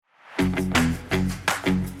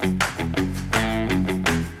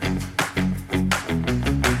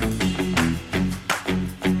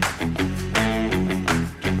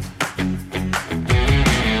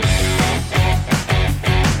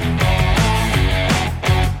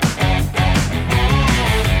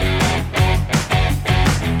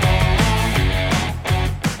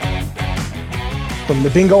From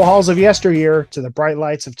the bingo halls of yesteryear to the bright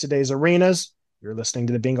lights of today's arenas, you're listening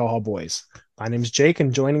to the Bingo Hall Boys. My name's Jake,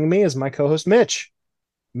 and joining me is my co-host Mitch.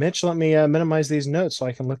 Mitch, let me minimize these notes so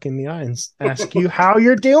I can look in the eye and ask you how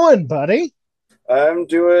you're doing, buddy. I'm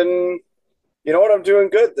doing, you know what? I'm doing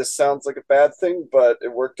good. This sounds like a bad thing, but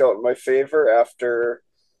it worked out in my favor after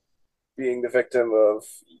being the victim of,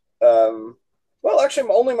 well, actually,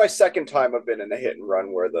 only my second time I've been in a hit and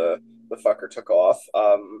run where the fucker took off.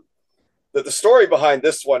 The story behind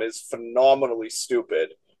this one is phenomenally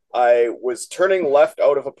stupid. I was turning left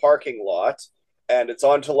out of a parking lot, and it's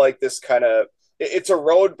onto like this kind of it's a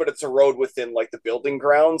road, but it's a road within like the building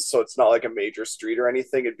grounds, so it's not like a major street or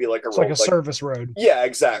anything. It'd be like a It's road, like a service road. yeah,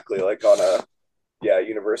 exactly, like on a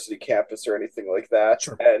university campus or anything like that.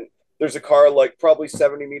 Sure. And there's a car like probably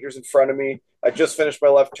 70 meters in front of me. I just finished my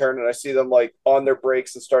left turn and I see them like on their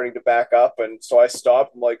brakes and starting to back up. And so I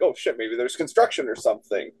stop. I'm like, oh shit, maybe there's construction or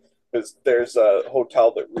something. Because there's a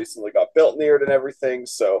hotel that recently got built near it and everything.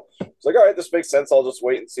 So it's like, all right, this makes sense. I'll just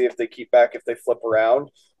wait and see if they keep back, if they flip around.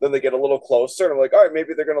 Then they get a little closer, and I'm like, all right,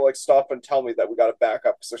 maybe they're gonna like stop and tell me that we got to back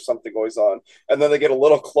up because there's something going on. And then they get a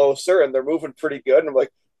little closer, and they're moving pretty good. And I'm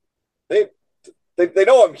like, they they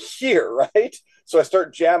know I'm here, right? So I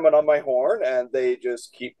start jamming on my horn, and they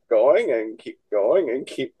just keep going and keep going and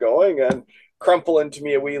keep going and crumple into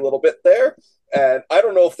me a wee little bit there. And I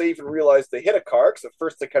don't know if they even realized they hit a car because at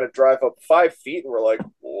first they kind of drive up 5 feet and we're like,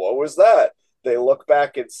 what was that? They look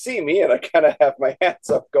back and see me, and I kind of have my hands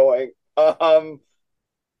up going, hi.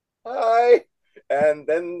 And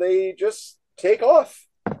then they just take off.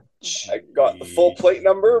 I got the full plate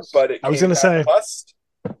number, but it I was came going to say, back bust.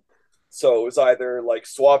 So it was either like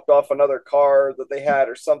swapped off another car that they had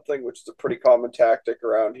or something, which is a pretty common tactic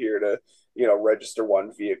around here to, register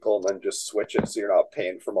one vehicle and then just switch it so you're not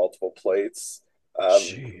paying for multiple plates.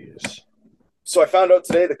 jeez. So I found out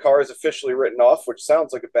today the car is officially written off, which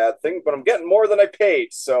sounds like a bad thing, but I'm getting more than I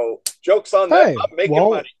paid. So joke's on them. Hey, I'm making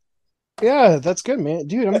well, money. yeah, that's good, man.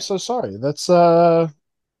 Dude, I'm so sorry. That's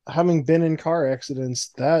having been in car accidents,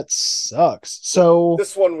 that sucks. So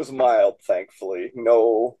This one was mild, thankfully.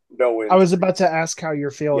 No I was injury. about to ask how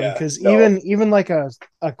you're feeling, Yeah, because no, even like a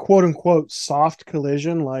quote unquote soft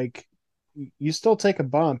collision, like you still take a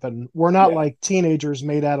bump, and we're not yeah. like teenagers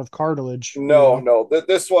made out of cartilage, you No, know. no.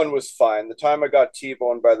 This one was fine. The time I got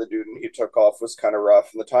T-boned by the dude and he took off was kind of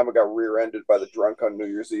rough, and the time I got rear-ended by the drunk on New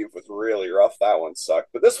Year's Eve was really rough. That one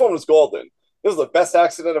sucked. But this one was golden. This is the best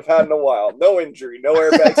accident I've had in a while. No injury, no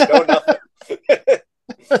airbags, no nothing.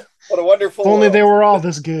 What a If wonderful only they world, were all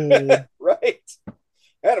this good. right?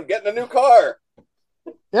 And I'm getting a new car.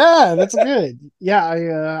 Yeah, that's good. Yeah,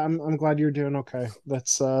 I'm glad you're doing okay.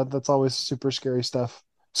 That's always super scary stuff.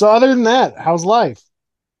 So other than that, how's life?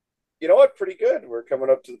 You know what? Pretty good. We're coming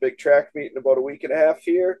up to the big track meet in about a week and a half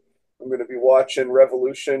here. I'm going to be watching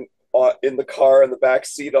Revolution in the car in the back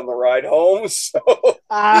seat on the ride home. So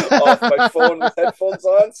off my Ah, phone with headphones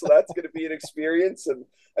on. So that's going to be an experience. And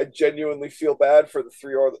I genuinely feel bad for the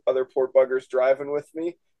three other poor buggers driving with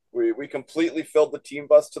me. We completely filled the team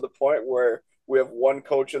bus to the point where we have one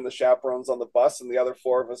coach and the chaperones on the bus, and the other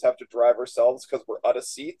four of us have to drive ourselves because we're out of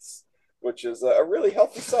seats, which is a really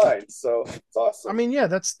healthy sign. So it's I awesome. mean, yeah,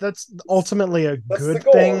 that's ultimately a That's the good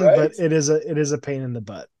goal, thing, right? but it is a pain in the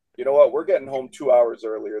butt. You know what? We're getting home 2 hours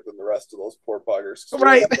earlier than the rest of those poor buggers, so we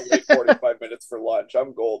only Right. have to wait 45 minutes for lunch.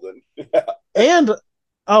 I'm golden. Yeah. And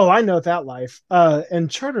oh, I know that life. And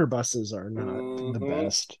charter buses are not the Mm-hmm.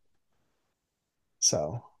 best.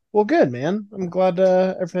 So, well, good, man. I'm glad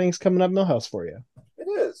everything's coming up Millhouse for you. It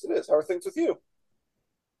is. It is. How are things with you?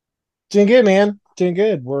 Doing good, man. Doing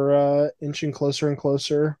good. We're inching closer and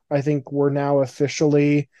closer. I think we're now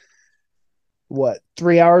officially, what,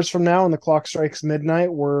 3 hours from now, and the clock strikes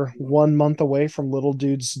midnight. We're 1 month away from little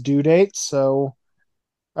dude's due date. So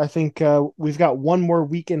I think we've got one more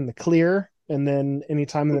week in the clear, and then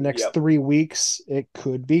anytime in the next Yep. 3 weeks, it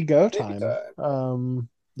could be go Maybe time. time.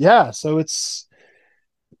 Yeah, so it's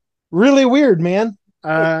really weird, man.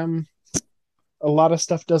 A lot of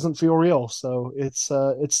stuff doesn't feel real, so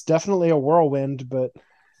it's definitely a whirlwind, but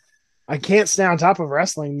I can't stay on top of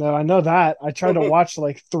wrestling though. I know that. I tried to watch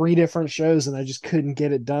like three different shows and I just couldn't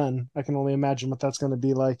get it done. I can only imagine what that's going to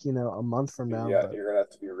be like, a month from now. Yeah, But you're gonna have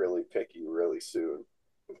to be really picky really soon.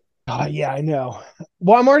 Yeah, I know.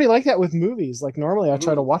 Well, I'm already like that with movies. Like normally I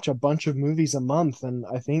try to Mhm. watch a bunch of movies a month, and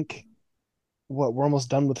I think what we're almost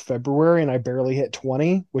done with February and I barely hit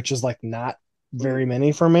 20, which is like not very Mm.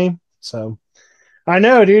 many for me. So I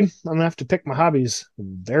know, dude. I'm gonna have to pick my hobbies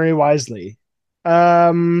very wisely.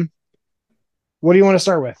 Um, what do you want to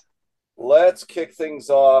start with? Let's kick things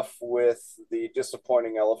off with the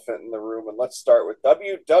disappointing elephant in the room, and let's start with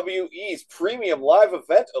WWE's premium live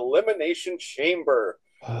event, Elimination Chamber,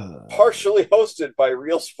 partially hosted by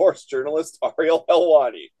real sports journalist Ariel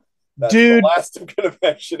Helwani. That's the Dude, last I'm going to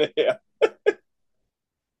mention him.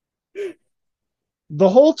 the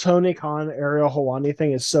whole Tony Khan Ariel Hawani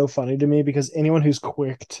thing is so funny to me because anyone who's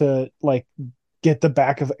quick to like get the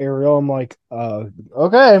back of Ariel, I'm like,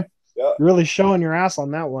 okay, Yeah, you're really showing your ass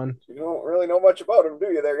on that one. you don't really know much about him, do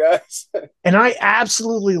you, there, guys? And I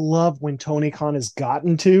absolutely love when Tony Khan has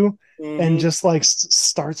gotten to and Mm-hmm. just like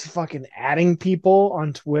starts fucking adding people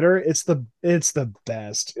on Twitter. It's the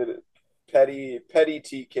best. Petty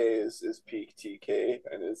TK is peak TK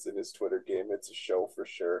and is in his Twitter game. It's a show for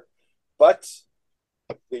sure. But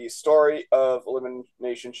the story of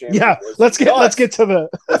Elimination Chamber Yeah, let's get to the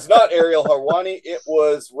was not Ariel Harwani. It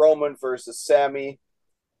was Roman versus Sammy.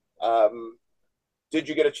 Um, did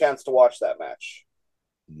you get a chance to watch that match?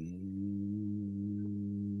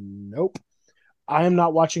 Nope. I am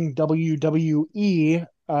not watching WWE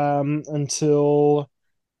until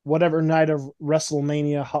whatever night of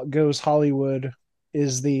WrestleMania goes Hollywood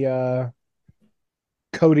is the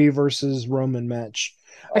Cody versus Roman match.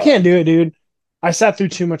 I Uh, can't do it, dude. I sat through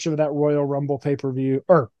too much of that Royal Rumble pay per view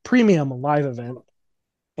or premium live event,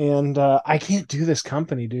 and I can't do this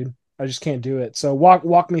company, dude. I just can't do it. So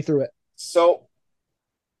walk me through it. so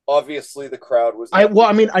obviously the crowd was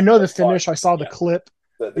I mean, every I know the as hot. finish. I saw the Yeah, clip.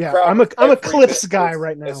 the Yeah, crowd I'm a was I'm a every bit clips guy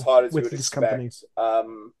right as now hot as you with would this company. expect.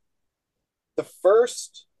 The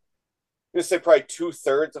first, I'm gonna say probably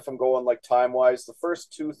 2/3 if I'm going like time wise. The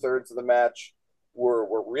first 2/3 of the match were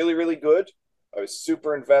really really good. I was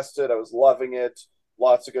super invested. I was loving it.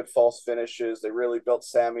 Lots of good false finishes. They really built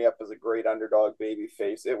Sammy up as a great underdog baby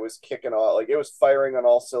face. It was kicking off like it was firing on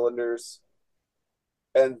all cylinders.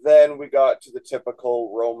 And then we got to the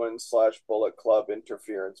typical Roman slash Bullet Club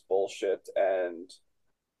interference bullshit, and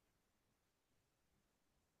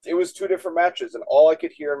it was two different matches, and all I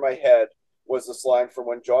could hear in my head was this line from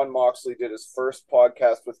when John Moxley did his first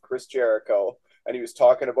podcast with Chris Jericho, and he was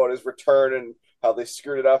talking about his return and how they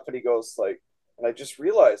screwed it up, and he goes like, and I just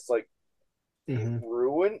realized like they Mm-hmm.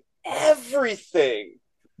 ruin everything,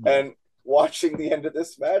 Yeah. and watching the end of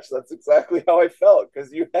this match, that's exactly how I felt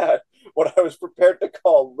because you had what I was prepared to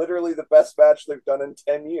call literally the best match they've done in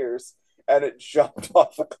 10 years, and it jumped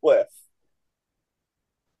off a cliff.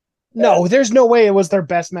 And No, there's no way it was their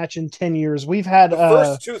best match in 10 years. We've had the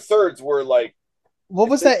first 2/3 were like what if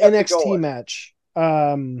was they that kept it NXT going. match?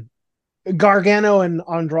 Gargano and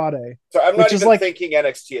Andrade, So I'm not which is even like, thinking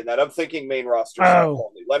NXT in that. I'm thinking main roster stuff oh,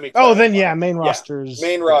 only. Let me oh, then clarify. yeah, main Yeah, rosters.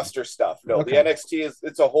 main Yeah. roster stuff. No, the Okay. NXT is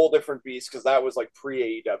it's a whole different beast because that was like pre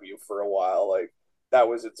AEW for a while. Like that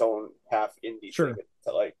was its own half indie thing. Sure.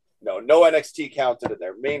 Like no NXT counted in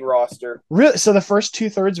there. Main roster. Really? So the first two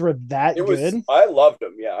thirds were It that was good? I loved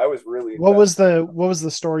them. Yeah, I was really What was invested.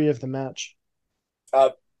 the story of the match?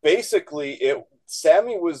 Uh, Basically, it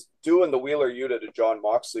Sammy was doing the Wheeler Yuta to John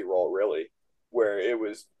Moxley role really, where it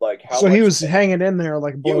was like how So he much was hanging in there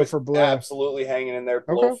like he blow was for blow. absolutely hanging in there,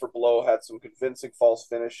 blow Okay. for blow, had some convincing false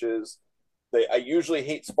finishes. I usually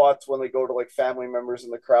hate spots when they go to like family members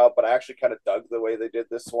in the crowd, but I actually kind of dug the way they did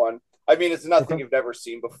this one. I mean, it's nothing Okay. you've never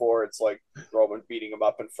seen before. It's like Roman beating him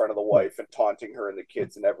up in front of the Right. wife and taunting her and the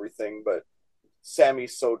kids and everything, but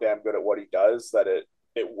Sammy's so damn good at what he does that it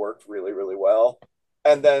worked really really well.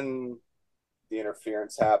 And then the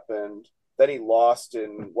interference happened. Then he lost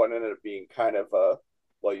in what ended up being kind of a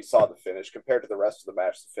well, you saw the finish compared to the rest of the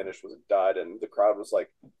match. The finish was a dud, and the crowd was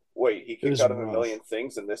like, "Wait, he It kicked was out of a million rough.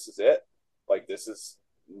 things, and this is it? Like this is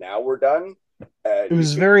now we're done?" It And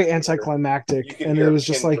was very anticlimactic, you could and it hear a was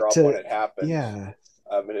just pin like drop when to, it happened. yeah,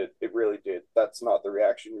 And it really did. That's not the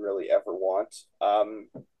reaction you really ever want.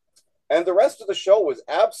 And the rest of the show was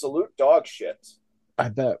absolute dog shit. I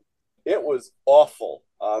bet. It was awful.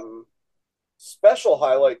 Special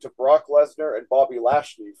highlight to Brock Lesnar and Bobby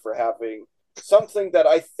Lashley for having something that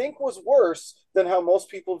I think was worse than how most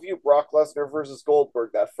people view Brock Lesnar versus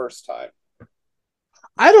Goldberg that first time.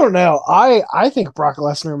 I don't know. I think Brock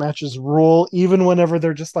Lesnar matches rule even whenever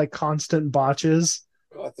they're just like constant botches.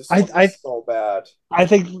 God, this I one I was so bad. I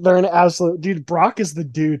think they're an absolute dude. Brock is the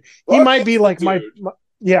dude. He Brock might is be the like dude.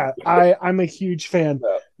 yeah. I'm a huge fan.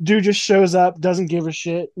 Yeah, Dude just shows up, doesn't give a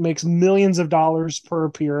shit, makes millions of dollars per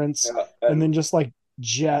appearance, yeah. and And then just like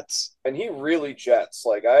jets. And he really jets.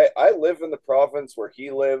 Like I live in the province where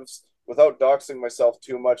he lives without doxing myself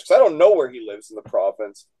too much because I don't know where he lives in the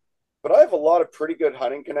province, but I have a lot of pretty good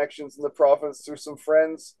hunting connections in the province through some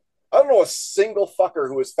friends. I don't know a single fucker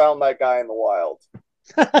who has found that guy in the wild.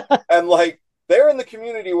 And like they're in the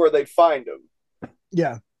community where they'd find him.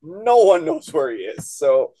 Yeah. No one knows where he is.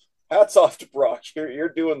 So hats off to Brock. You're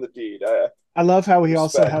doing the deed. I love how he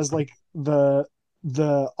also Respect. has like the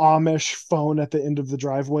Amish phone at the end of the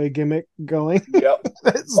driveway gimmick going. Yep.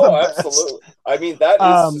 It's the Oh, best. absolutely. I mean, that is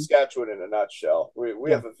Um, Saskatchewan in a nutshell. We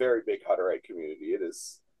yeah. have a very big Hutterite community. It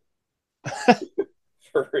is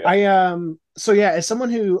for real. So yeah, as someone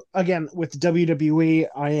who again with WWE,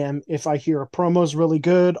 I am if I hear a promo is really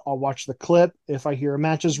good, I'll watch the clip. If I hear a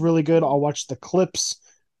match is really good, I'll watch the clips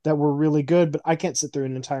that were really good, but I can't sit through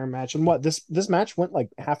an entire match. And what this match went like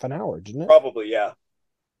half an hour, didn't it? Probably, yeah.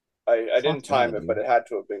 I didn't Fuck time that, it, but dude. it had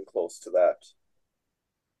to have been close to that.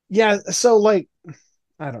 Yeah, so like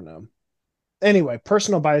I don't know. Anyway,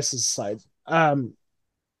 personal biases aside,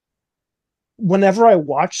 whenever I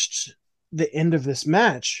watched the end of this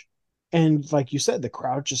match, and like you said, the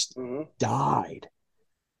crowd just Mm-hmm. died.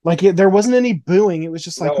 Like there wasn't any booing. It was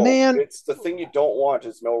just like, No, man, it's the thing you don't want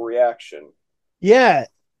is no reaction. yeah.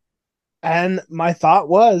 And my thought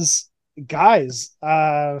was, guys,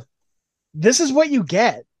 this is what you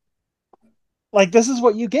get. Like this is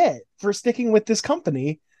what you get for sticking with this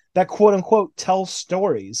company that quote unquote tells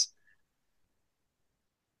stories.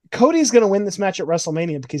 Cody's going to win this match at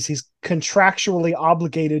WrestleMania because he's contractually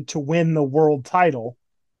obligated to win the world title.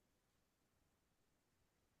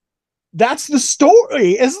 That's the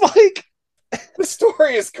story. It's like, The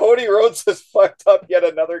story is Cody Rhodes has fucked up yet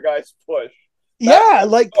another guy's push. That's yeah, the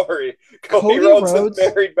like story. Cody Cody Rhodes has Rhodes.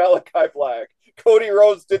 married Malachi Black. Cody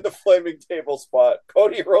Rhodes did the flaming table spot.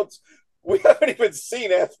 Cody Rhodes, we haven't even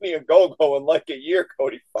seen Anthony Ogogo in like a year.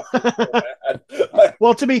 Cody fucking man.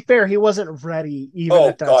 Well, to be fair, he wasn't ready even Oh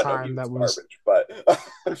at that god, no, he time. was That was garbage.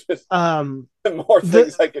 But just um the more the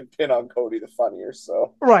things I can pin on Cody, the funnier.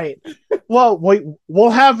 So, right. Well, we'll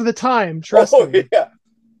have the time. Trust oh me. yeah,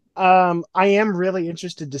 I am really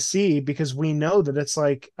interested to see because we know that it's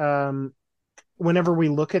like whenever we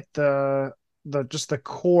look at the just the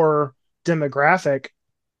core demographic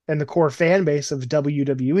and the core fan base of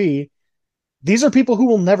WWE, these are people who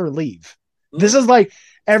will never leave. This mm-hmm. is like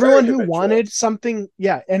It's very everyone who habitual. wanted something,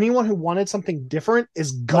 yeah, anyone who wanted something different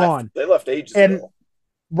is Left. gone. They left ages And ago.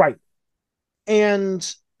 right.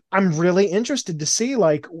 And I'm really interested to see,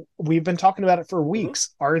 like, we've been talking about it for Mm-hmm. weeks.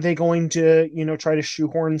 Are they going to, try to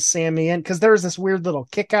shoehorn Sammy in? Because there's this weird little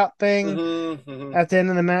kick out thing Mm-hmm. Mm-hmm. at the end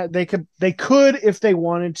of the match. They could, if they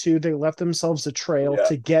wanted to, they left themselves a trail Yeah.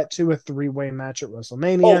 to get to a 3-way match at Oh,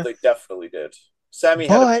 WrestleMania. they definitely did. Sammy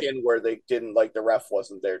had a But pin where they didn't like the ref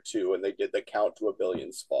wasn't there too, and they did the count to a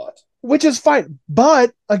billion spot. which is fine.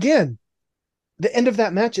 But again, the end of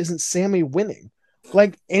that match isn't Sammy winning.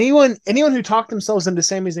 Like anyone who talked themselves into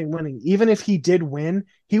Sami Zayn winning, even if he did win,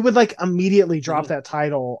 he would like immediately drop Mm-hmm. that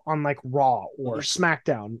title on like Raw or Mm-hmm.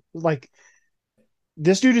 SmackDown. Like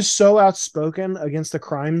this dude is so outspoken against the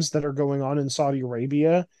crimes that are going on in Saudi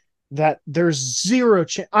Arabia that there's zero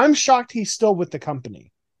chance. I'm shocked he's still with the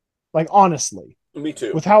company. Like honestly, Me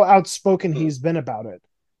too. with how outspoken Mm-hmm. he's been about it,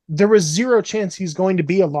 there was zero chance he's going to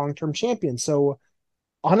be a long-term champion. So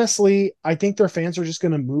honestly, I think their fans are just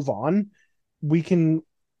going to move on. We can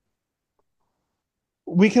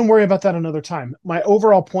we can worry about that another time. My Yeah.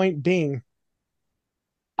 overall point being,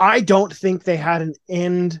 I don't think they had an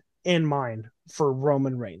end in mind for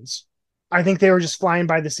Roman Reigns. I think they were just flying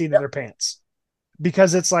by the seat of Yeah. their pants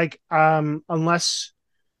because it's like, unless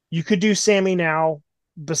you could do Sammy now,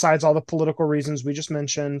 besides all the political reasons we just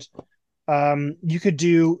mentioned, you could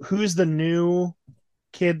do who's the new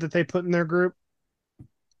kid that they put in their group?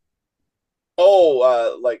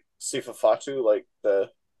 Oh, like Sifa Fatu,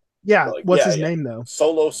 Yeah, like what's yeah, his yeah. name though?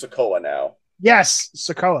 Solo Sokoa now. Yes,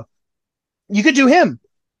 Sokoa. You could do him,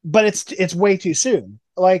 but it's way too soon.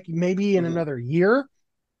 Like maybe in Mm-hmm. another year.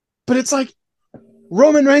 But it's like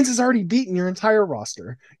Roman Reigns has already beaten your entire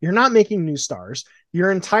roster. You're not making new stars.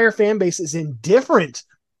 Your entire fan base is indifferent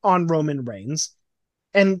on Roman Reigns.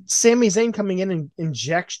 And Sami Zayn coming in and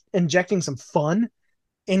injecting some fun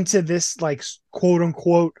into this like quote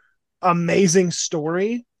unquote amazing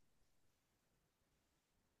story.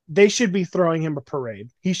 They should be throwing him a parade.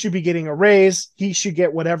 He should be getting a raise. He should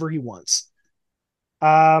get whatever he wants.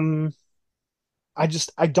 Um, I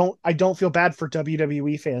don't feel bad for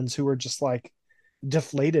WWE fans who are just like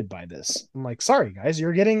deflated by this. I'm like, sorry guys,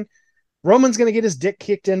 you're getting Roman's gonna get his dick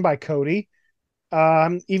kicked in by Cody.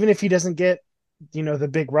 Even if he doesn't get, the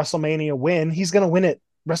big WrestleMania win, he's gonna win it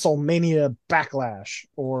WrestleMania Backlash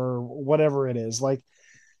or whatever it is. Like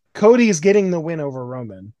Cody's getting the win over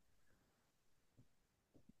Roman.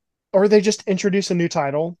 Or they just introduce a new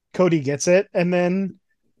title, Cody gets it, and then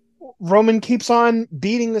Roman keeps on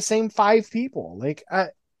beating the same five people. Like,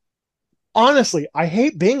 honestly, I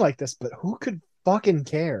hate being like this, but who could fucking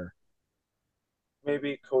care?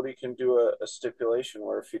 Maybe Cody can do a stipulation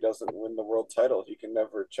where if he doesn't win the world title, he can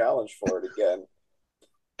never challenge for it again.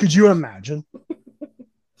 Could you imagine?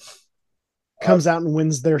 Uh, Comes out and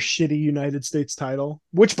wins their shitty United States title,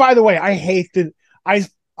 which, by the way, I hate that. I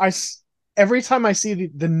every time I see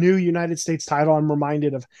the new United States title, I'm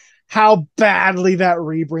reminded of how badly that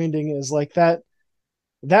rebranding is. Like that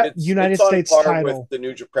it's United on States par with title, the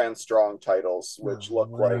New Japan Strong titles, which look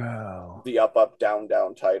like bro. the up down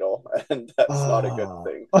down title, and that's not a good Oh,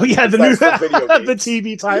 thing oh yeah, because the new that's for video the games.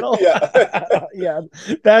 TV title. Yeah, Yeah,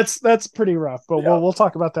 that's pretty rough, but yeah. we'll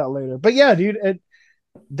talk about that later. But yeah, dude,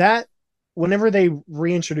 that whenever they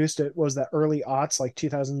reintroduced it was that early aughts, like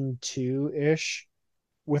 2002 ish,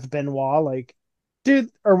 with Benoit. Like, dude,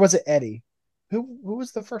 or was it Eddie? Who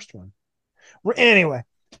was the first one? Anyway,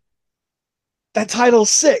 that title's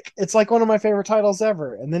sick. It's like one of my favorite titles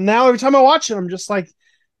ever. And then now every time I watch it, I'm just like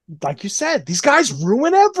you said, these guys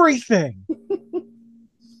ruin everything.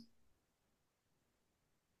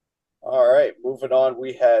 All right, moving on.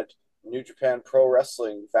 We had New Japan Pro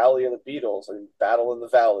Wrestling Valley of the Beatles and Battle in the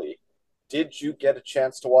Valley. Did you get a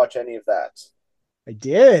chance to watch any of that? I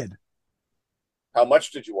did. How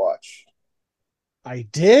much did you watch? I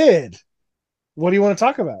did. What do you want to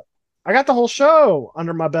talk about? I got the whole show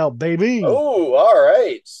under my belt, baby. Oh, all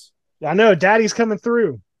right. I know daddy's coming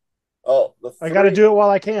through. Oh, I got to do it while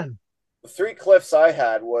I can. the three cliffs I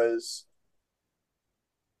had was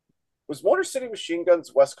Motor City Machine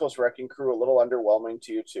Guns West Coast Wrecking Crew a little underwhelming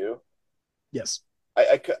to you too? Yes.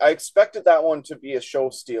 I expected that one to be a show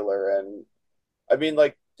stealer, and I mean,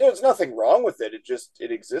 like, there's nothing wrong with it.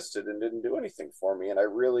 It existed and didn't do anything for me, and I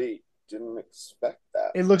really didn't expect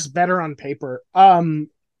that. It looks better on paper. I'll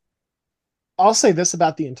say this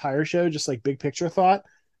about the entire show, just like big picture thought.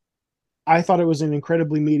 I thought it was an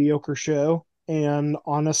incredibly mediocre show. And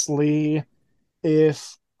honestly,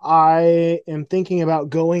 if I am thinking about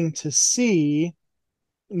going to see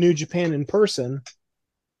New Japan in person,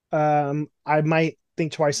 I might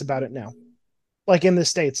think twice about it now. Like in the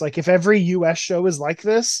States, like if every US show is like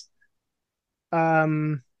this, I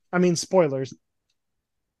mean, spoilers.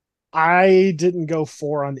 I didn't go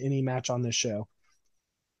four on any match on this show.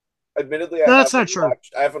 Admittedly, No, that's not true.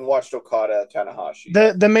 I haven't watched Okada Tanahashi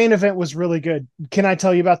yet. The main event was really good. Can I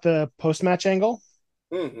tell you about the post match angle?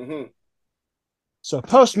 Mm-hmm. So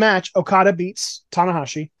post match, Okada beats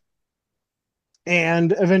Tanahashi,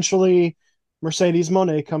 and eventually Mercedes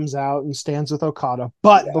Monet comes out and stands with Okada.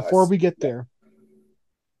 But Yeah, before we get yeah. there,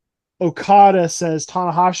 Okada says,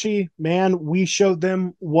 Tanahashi, man, we showed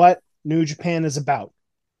them what New Japan is about.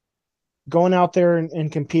 Going out there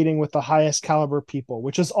and competing with the highest caliber people,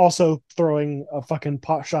 which is also throwing a fucking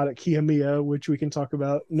pot shot at Kiyomiya, which we can talk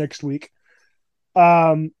about next week.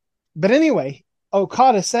 But anyway,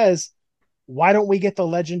 Okada says, why don't we get the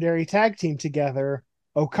legendary tag team together?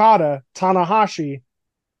 Okada, Tanahashi,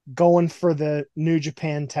 going for the New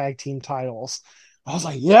Japan tag team titles. I was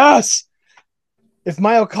like, yes. If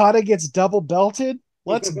my Okada gets double belted,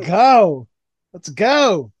 let's go. Let's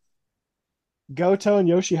go. Goto and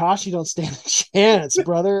Yoshihashi don't stand a chance,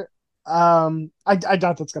 brother. I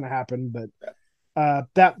doubt that's gonna happen, but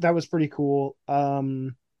that was pretty cool.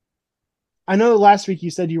 I know last week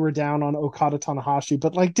you said you were down on Okada Tanahashi,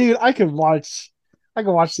 but like, dude, I could watch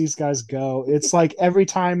these guys go. It's like every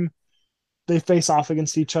time they face off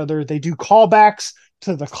against each other, they do callbacks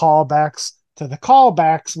to the callbacks to the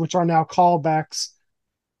callbacks, which are now callbacks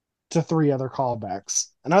to three other callbacks,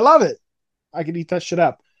 and I love it. I could eat that shit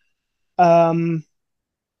up. Um,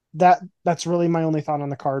 that's really my only thought on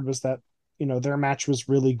the card was that their match was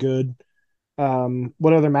really good.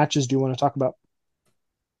 What other matches do you want to talk about?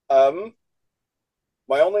 um,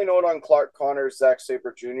 my only note on Clark Connors Zack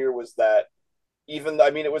Sabre Jr. was that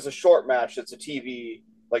I mean, it was a short match. It's a TV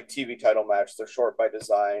title match. They're short by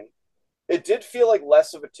design. It did feel like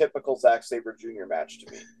less of a typical Zack Sabre Jr. match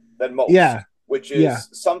to me than most, Yeah, which yeah, is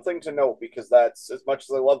something to note because that's, as much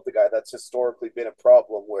as I love the guy, that's historically been a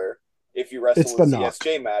problem where if you it's wrestle a the knock.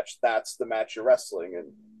 ZSJ match, that's the match you're wrestling.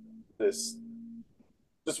 And this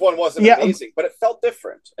this one wasn't Yeah, amazing, but it felt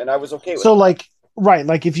different, and I was okay with so that. like right,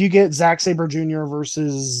 like if you get Zack Sabre Jr.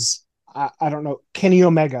 versus I don't know Kenny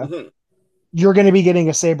Omega, Mm-hmm. you're going to be getting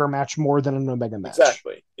a Saber match more than an Omega match.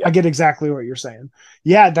 Exactly. I Yeah. get exactly what you're saying.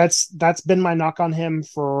 Yeah, that's been my knock on him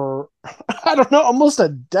for I don't know, almost a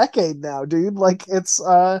decade now, dude. Like it's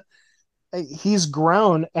he's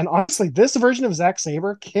grown, and honestly, this version of Zack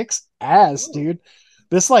Saber kicks ass, Mm. dude.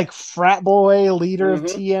 This like frat boy leader of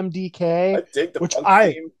Mm-hmm. I TMDK, dig the which punk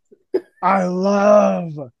I theme. I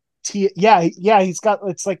love. Yeah, he's got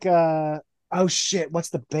it's like oh shit, what's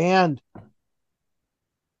the band?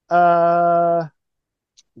 Uh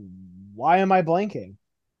why am I blanking?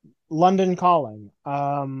 London Calling.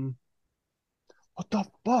 What the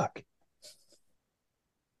fuck?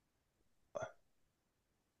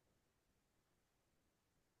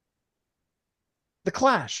 The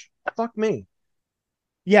Clash. Fuck me.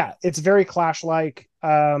 Yeah, it's very Clash like.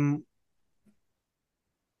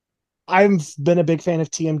 I've been a big fan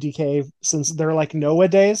of TMDK since they're like Noah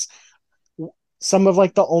days. Some of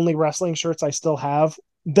like the only wrestling shirts I still have,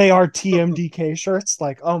 they are TMDK shirts.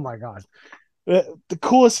 Like, oh my god, the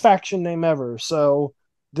coolest faction name ever. So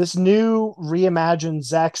this new reimagined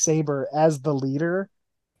Zack Saber as the leader,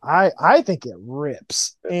 I think it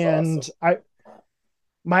rips. It's And awesome. I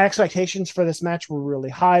my expectations for this match were really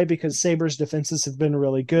high because Saber's defenses have been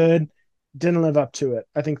really good. Didn't live up to it.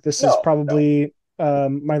 I think this is No, no. probably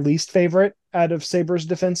my least favorite out of Saber's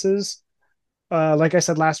defenses. Like I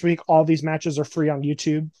said last week, all these matches are free on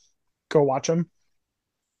YouTube. Go watch them.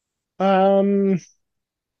 Um,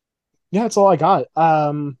 yeah, that's all I got.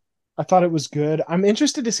 I thought it was good. I'm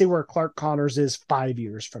interested to see where Clark Connors is 5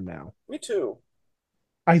 years from now. Me too.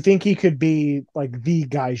 I think he could be like the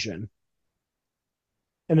Gaijin,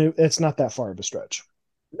 and it's not that far of a stretch.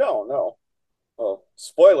 No, no. Well,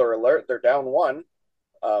 spoiler alert, they're down one.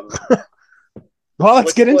 Um, Well,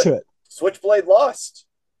 let's get Switchblade into it. Switchblade lost.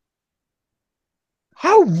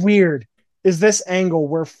 How weird is this angle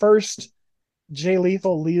where first Jay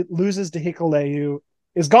Lethal loses to Hikuleu,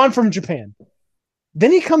 is gone from Japan.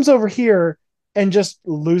 Then he comes over here and just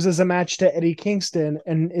loses a match to Eddie Kingston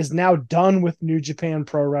and is now done with New Japan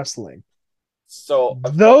Pro Wrestling. So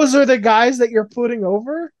Those are the guys that you're putting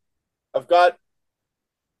over? I've got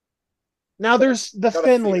Now there's the got a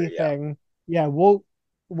theory, Finley yeah. thing. Yeah, we'll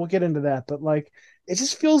get into that, but like it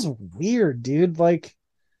just feels weird, dude. Like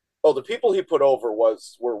Oh, the people he put over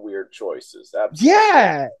was were weird choices. Absolutely.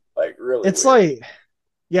 yeah, Like really it's weird. like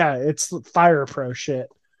yeah, it's Fire Pro shit.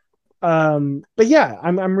 But yeah,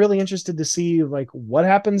 I'm really interested to see like what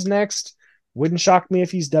happens next. Wouldn't shock me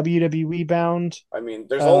if he's WWE bound. I mean,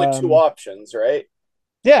 there's only two Um, options, right?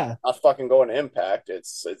 yeah, Not fucking going to Impact.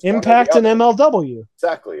 It's one or the Impact and other. MLW.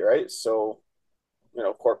 Exactly, right? So,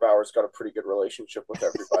 Court Bauer's got a pretty good relationship with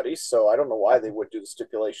everybody, so I don't know why they would do the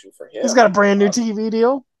stipulation for He's got a him. brand new TV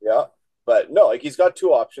deal. Yeah. But no, like he's got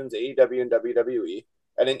two options, AEW and WWE.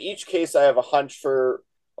 And in each case I have a hunch for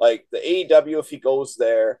like the AEW if he goes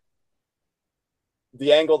there,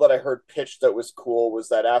 the angle that I heard pitched that was cool was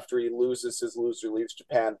that after he loses his loser leaves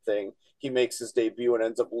Japan thing, he makes his debut and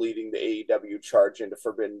ends up leading the AEW charge into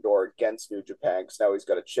Forbidden Door against New Japan because now he's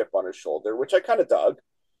got a chip on his shoulder, which I kind of dug.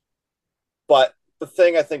 But the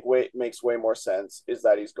thing I think makes way more sense is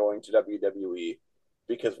that he's going to WWE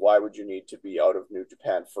because why would you need to be out of New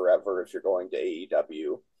Japan forever if you're going to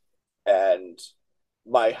AEW? And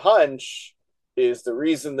my hunch is the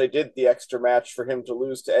reason they did the extra match for him to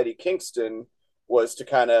lose to Eddie Kingston was to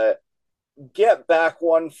kind of get back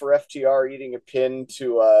one for FTR eating a pin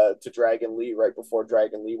to Dragon Lee right before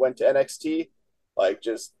Dragon Lee went to NXT. Like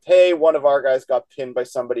just hey, one of our guys got pinned by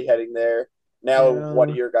somebody heading there. Now one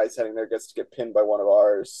of Yeah, your guys heading there gets to get pinned by one of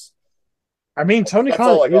ours. I mean Tony That's Khan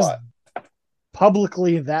all I is got.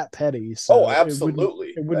 publicly that petty, Oh, so absolutely.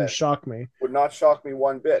 it wouldn't shock me. Would not shock me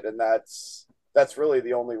one bit, and that's really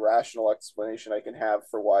the only rational explanation I can have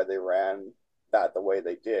for why they ran that the way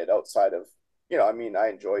they did. Outside of I mean, I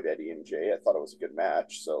enjoyed Eddie and Jay. I thought it was a good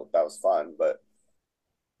match, so that was fun. But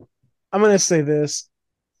I'm gonna say this: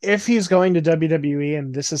 if he's going to WWE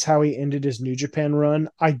and this is how he ended his New Japan run,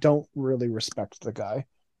 I don't really respect the guy.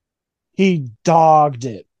 He dogged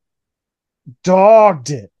it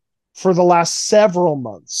for the last several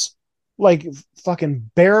months. Like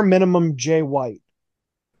fucking bare minimum Jay White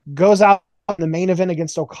goes out in the main event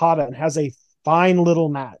against Okada and has a fine little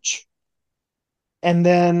match. And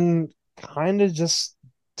then kind of just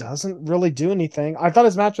doesn't really do anything. I thought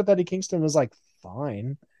his match with Eddie Kingston was like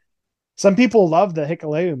fine. Some people love the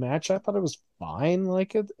Hikuleu match. I thought it was fine.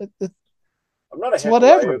 Like I'm not a it's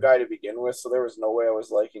whatever. Hikuleo guy to begin with, so there was no way I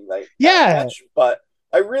was liking that Yeah. match. But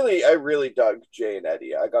I really dug Jay and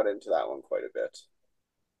Eddie. I got into that one quite a bit.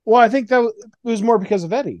 Well, I think that was more because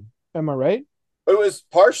of Eddie. Am I right? It was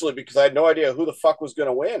partially because I had no idea who the fuck was going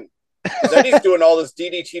to win. Because then he's doing all this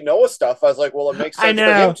DDT Noah stuff. I was like, well, it makes I sense for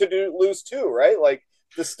him know. to lose too, right? Like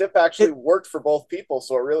the stip actually It worked for both people,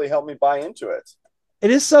 so it really helped me buy into it.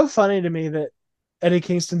 it is so funny to me that Eddie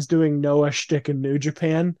Kingston's doing Noah shtick in New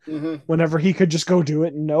Japan Mm-hmm. whenever he could just go do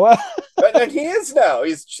it in Noah. And he is now. I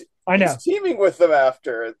He's know. teaming with them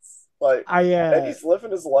after. It's like I Eddie's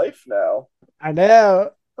living his life now. I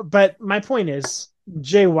know. But my point is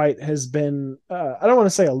Jay White has been I don't want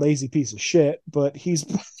to say a lazy piece of shit, but he's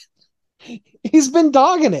been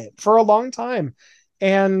dogging it for a long time.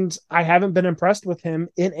 And I haven't been impressed with him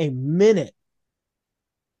in a minute.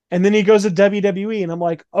 And then he goes to WWE, and I'm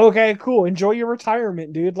like, okay, cool. Enjoy your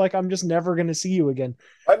retirement, dude. Like, I'm just never going to see you again.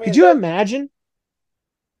 I Could mean you imagine?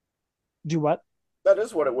 Do what? that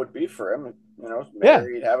is what it would be for him. Yeah.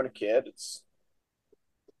 Married, having a kid. It's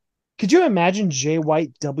Could you imagine Jay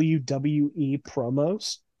White WWE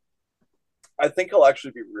promos? I think he'll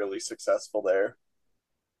actually be really successful there.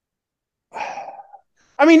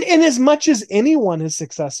 I mean, in as much as anyone is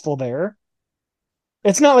successful there,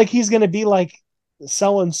 it's not like he's going to be like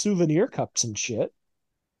selling souvenir cups and shit.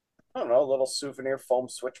 I don't know, little souvenir foam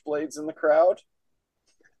switchblades in the crowd.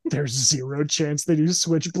 There's zero chance they do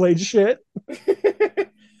switchblade shit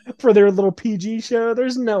for their little PG show.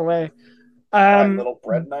 There's no way. Fine Um, little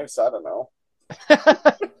bread knives. I don't know.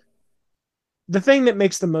 the thing that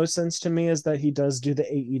makes the most sense to me is that he does do the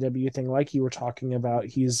AEW thing, like you were talking about.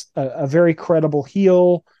 He's a very credible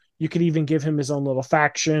heel. You could even give him his own little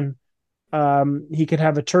faction. He could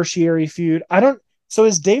have a tertiary feud. I don't. So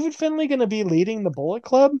is David Finlay going to be leading the Bullet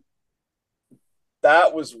Club?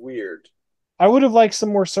 That was weird. I would have liked some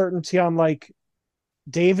more certainty on like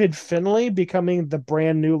David Finlay becoming the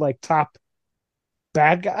brand new like top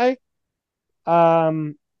bad guy.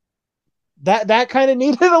 Um, that kind of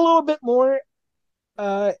needed a little bit more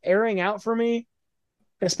airing out for me,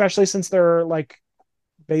 especially since they're like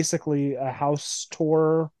basically a house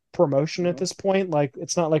tour promotion at Mm-hmm. this point. Like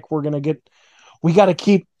it's not like we got to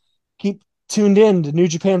keep tuned in to New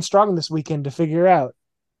Japan Strong this weekend to figure out.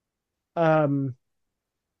 Um,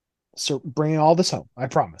 so bringing all this home, I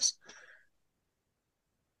promise.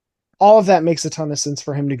 All of that makes a ton of sense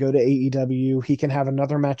for him to go to AEW. He can have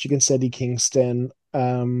another match against Eddie Kingston.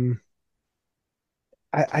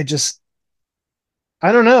 I just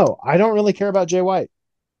I don't know. I don't really care about Jay White,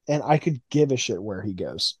 and I could give a shit where he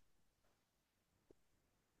goes.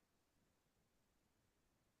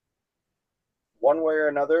 One way or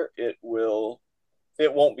another, it will.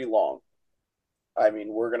 It won't be long. I mean,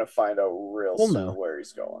 we're gonna find out real Well, soon no. where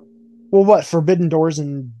he's going. Well, what Forbidden Doors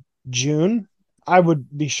in June? I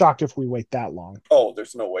would be shocked if we wait that long. Oh,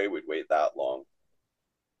 there's no way we'd wait that long.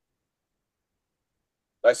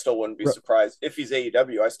 I still wouldn't be surprised if he's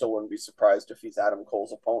AEW. I still wouldn't be surprised if he's Adam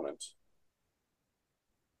Cole's opponent.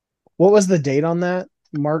 What was the date on that?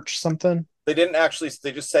 March something. They didn't actually.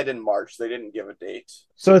 They just said in March. They didn't give a date.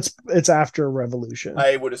 So it's after Revolution.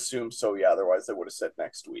 I would assume so. Yeah. Otherwise, they would have said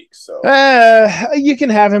next week. So You can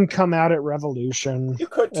have him come out at Revolution. you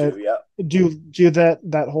could Uh, too. Yeah. do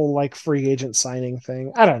that whole like free agent signing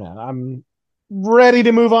thing. I don't know. I'm ready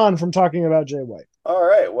to move on from talking about Jay White. All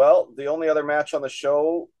right. Well, the only other match on the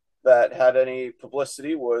show that had any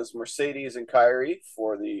publicity was Mercedes and Kyrie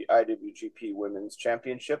for the IWGP Women's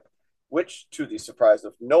Championship, which, to the surprise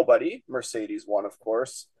of nobody, Mercedes won, of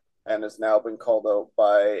course, and has now been called out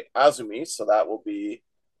by Azumi. So that will be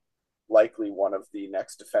likely one of the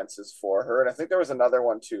next defenses for her. And I think there was another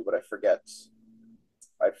one too, but I forget.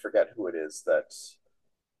 I forget who it is that's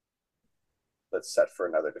set for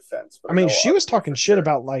another defense. But I I mean, know she was Azumi talking for shit sure.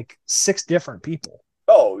 about like six different people.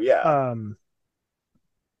 Oh yeah. Um,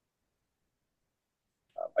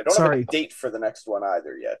 I don't have a sorry. date for the next one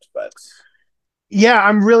either yet, but Yeah,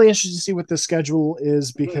 I'm really interested to see what the schedule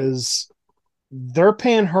is mm-hmm. because they're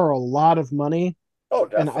paying her a lot of money, Oh,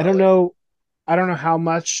 and definitely. I don't know how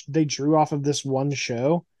much they drew off of this one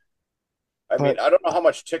show, I mean, but I don't know how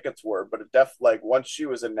much tickets were, but it like once she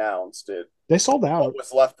was announced, it they sold what out.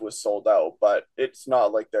 was left was sold out. But it's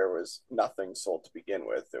not like there was nothing sold to begin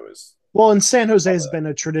with. There was Well, and San Jose all has the been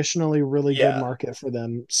a traditionally really good yeah, market for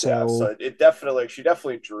them. yeah. So, So it definitely she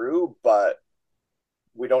definitely drew, but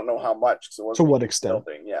we don't know how much because it to wasn't a what huge extent?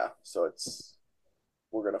 building. Yeah, so it's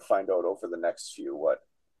we're gonna find out over the next few what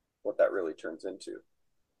that really turns into.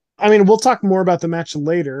 I mean, we'll talk more about the match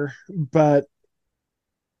later, but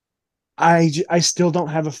I still don't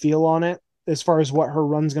have a feel on it as far as what her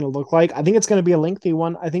run's going to look like. I think it's going to be a lengthy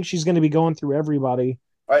one. I think she's going to be going through everybody.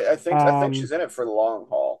 I think Um, she's in it for the long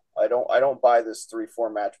haul. I don't buy this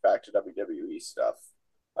 3-4 match back to WWE stuff.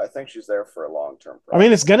 I think she's there for a long term I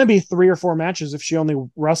mean, it's project. going to be 3 or 4 matches if she only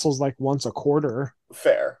wrestles like once a quarter.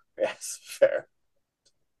 Fair, yes, fair.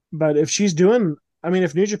 But if she's doing, I mean,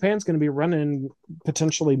 if New Japan's going to be running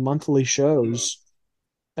potentially monthly Mm-hmm. shows,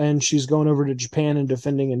 and she's going over to Japan and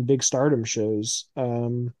defending in big Stardom shows,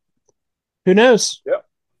 who knows? Yep.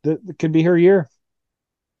 That could be her year.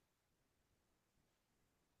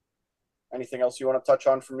 Anything else you want to touch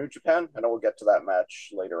on from New Japan? I know we'll get to that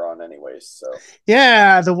match later on, anyways. So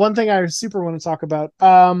Yeah, the one thing I super want to talk about.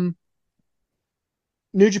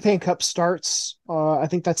 New Japan Cup starts. I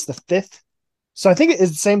think that's the 5th. So I think it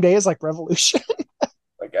is the same day as like Revolution.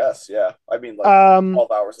 I guess, yeah. I mean, like um.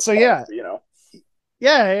 12 hours So apart, yeah, but you know.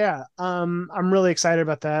 yeah. I'm really excited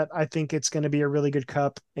about that. I think it's going to be a really good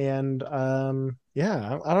cup, and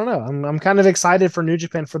yeah, I don't know. I'm kind of excited for New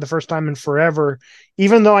Japan for the first time in forever,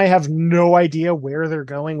 even though I have no idea where they're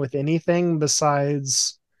going with anything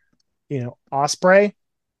besides Osprey.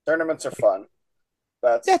 Tournaments are fun. Yeah,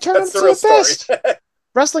 That's the tournaments are real the story. best.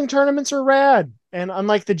 Wrestling tournaments are rad. And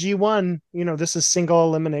unlike the G1, this is single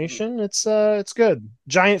elimination. It's good.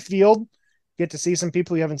 Giant field. Get to see some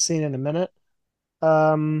people you haven't seen in a minute.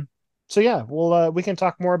 Um so yeah, we can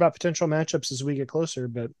talk more about potential matchups as we get closer,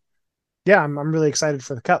 but yeah, I'm really excited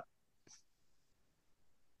for the cup.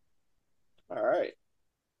 All right.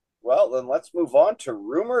 Well, then let's move on to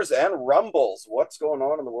rumors and rumbles. What's going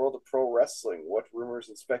on in the world of pro wrestling? What rumors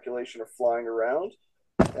and speculation are flying around?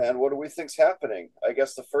 And what do we think's happening? I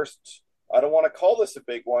guess the first, I don't want to call this a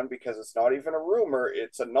big one because it's not even a rumor.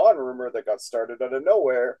 It's a non rumor that got started out of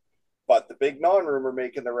nowhere. But the big non rumor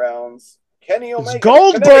making the rounds, Kenny It's Omega to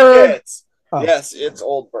Goldberg. Connecticut. Oh, Yes, it's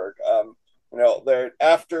Oldberg. There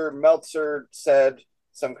after Meltzer said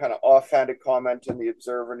some kind of offhanded comment in the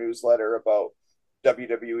Observer newsletter about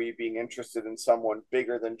WWE being interested in someone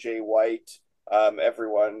bigger than Jay White.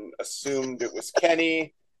 Everyone assumed it was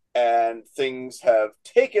Kenny, and things have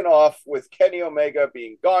taken off with Kenny Omega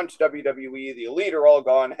being gone to WWE. The Elite are all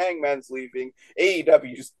gone. Hangman's leaving.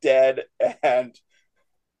 AEW's dead. And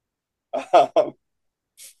um,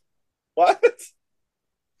 what?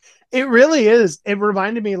 it really is. It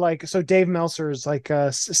reminded me, like, so Dave Meltzer's like,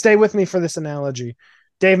 stay with me for this analogy.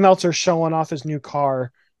 Dave Meltzer's showing off his new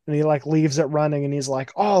car, and he like leaves it running, and he's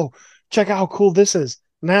like, "Oh, check out how cool this is."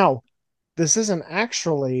 Now, this isn't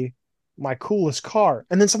actually my coolest car.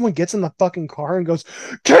 And then someone gets in the fucking car and goes,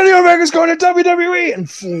 "Kenny Omega's going to WWE," and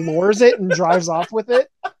floors it and drives off with it.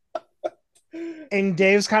 And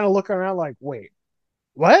Dave's kind of looking around like, "Wait,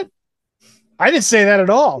 what? I didn't say that at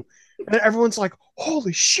all." And then everyone's like,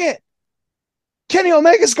 "Holy shit, Kenny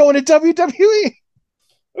Omega's going to WWE."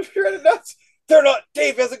 You're nuts. They're not.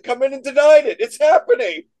 Dave hasn't come in and denied it. It's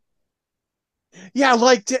happening. Yeah,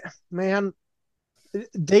 like, man,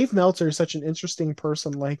 Dave Meltzer is such an interesting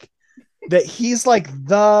person. Like, that he's like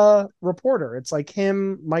the reporter. It's like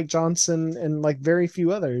him, Mike Johnson, and like very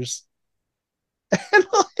few others. And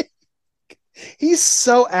like, he's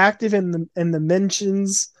so active in the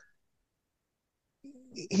mentions.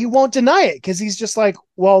 He won't deny it because he's just like,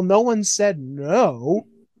 well, no one said no.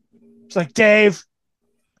 It's like Dave.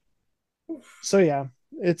 So yeah,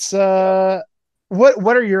 it's Yeah.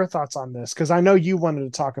 what are your thoughts on this? Because I know you wanted to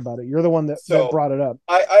talk about it. You're the one that So brought it up.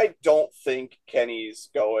 I don't think Kenny's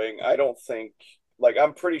going. I don't think like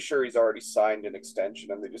I'm pretty sure he's already signed an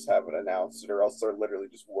extension and they just haven't announced it, or else they're literally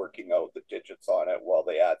just working out the digits on it while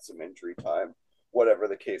they add some injury time, whatever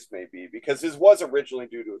the case may be. Because his was originally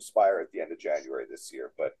due to expire at the end of January this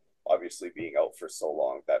year, but obviously being out for so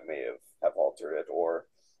long that may have altered it, or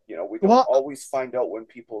we don't Well, always find out when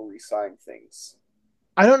people resign things.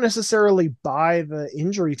 I don't necessarily buy the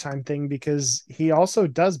injury time thing because he also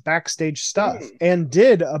does backstage stuff Mm. and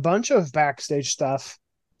did a bunch of backstage stuff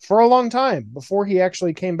for a long time before he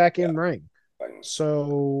actually came back Yeah. in ring.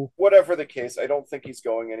 So Whatever the case, I don't think he's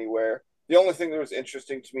going anywhere. The only thing that was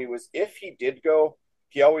interesting to me was if he did go,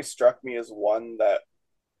 he always struck me as one that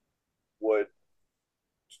would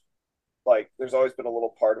like. There's always been a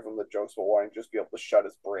little part of him that jokes about wanting to just be able to shut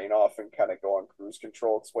his brain off and kind of go on cruise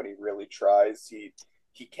control. It's when he really tries. He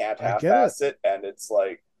can't I get it. half-ass it, and it's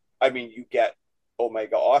like, I mean, you get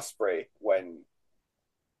Omega Osprey when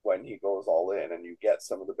he goes all in, and you get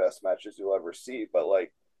some of the best matches you'll ever see. But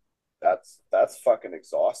like, that's fucking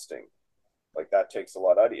exhausting. Like that takes a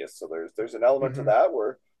lot out of you. So there's an element to Mm-hmm. that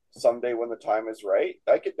where someday when the time is right,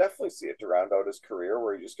 I could definitely see it to round out his career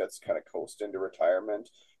where he just gets to kind of coast into retirement,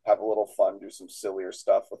 have a little fun, do some sillier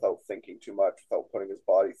stuff without thinking too much, without putting his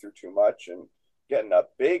body through too much, and getting a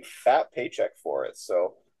big fat paycheck for it.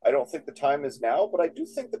 So I don't think the time is now, but I do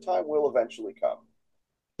think the time will eventually come.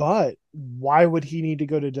 But why would he need to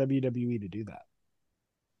go to WWE to do that?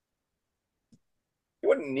 You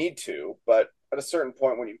wouldn't need to, but at a certain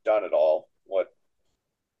point when you've done it all, what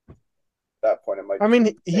that point, it might I just mean,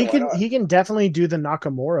 be, hey, why not? he can definitely do the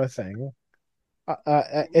Nakamura thing.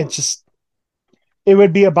 It Mhm. just it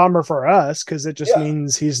would be a bummer for us because it just Yeah,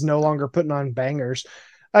 means he's no longer putting on bangers.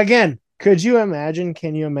 Again, could you imagine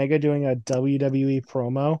Kenny Omega doing a WWE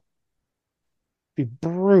promo? It'd be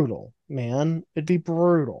brutal, man. It'd be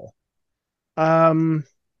brutal. Um,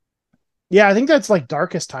 yeah, I think that's like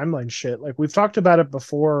darkest timeline shit. Like we've talked about it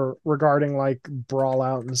before regarding like brawl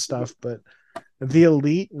out and stuff, but the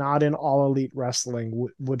elite not in all elite wrestling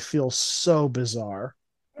would feel so bizarre.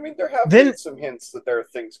 I mean, there have Then been some hints that there are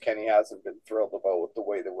things Kenny hasn't been thrilled about with the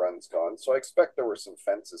way the run's gone. So I expect there were some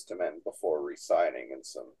fences to mend before re-signing and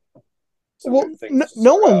some well, new things to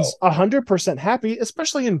no sort one's out. 100% happy,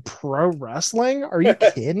 especially in pro wrestling. Are you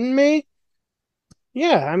kidding me?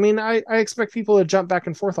 Yeah, I mean, I expect people to jump back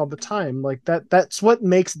and forth all the time. Like that's what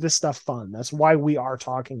makes this stuff fun. That's why we are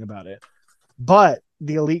talking about it. But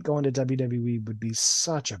the elite going to WWE would be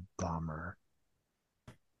such a bummer.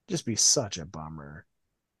 Just be such a bummer.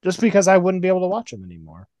 Just because I wouldn't be able to watch them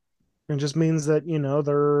anymore. It just means that,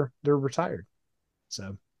 they're retired.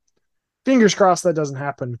 So fingers crossed that doesn't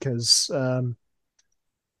happen because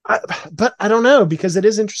I, but I don't know because it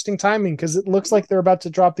is interesting timing because it looks Mhm. like they're about to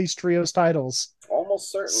drop these trios titles.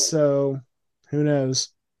 Almost certainly. So who knows?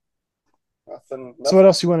 Nothing. So what Nothing.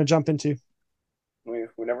 else you want to jump into? We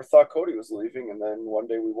never thought Cody was leaving, and then one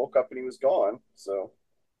day we woke up and he was gone. So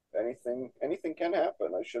anything can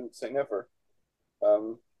happen. I shouldn't say never.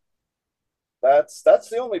 Um, that's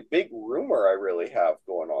the only big rumor I really have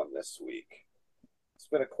going on this week. It's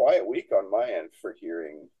been a quiet week on my end for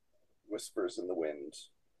hearing whispers in the wind.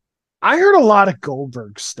 I heard a lot of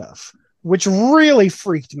Goldberg stuff, which really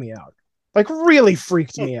freaked me out. Like really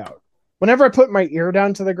freaked me out. Whenever I put my ear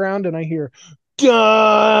down to the ground and I hear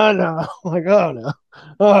Donna, I'm like, oh no.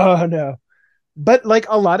 Oh no. But like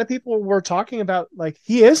a lot of people were talking about like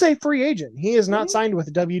he is a free agent. He is not Mm-hmm. signed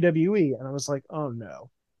with WWE. And I was like, oh no.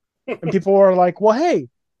 And people were like, well, hey,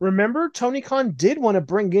 remember Tony Khan did want to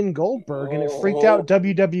bring in Goldberg and it freaked out Oh,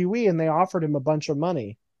 WWE and they offered him a bunch of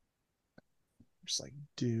money. I'm just like,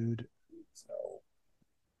 dude. so,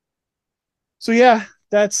 So yeah,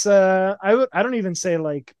 that's I don't even say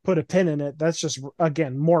like put a pin in it. That's just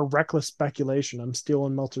again more reckless speculation. I'm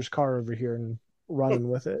stealing Meltzer's car over here and running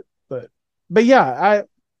with it. But yeah,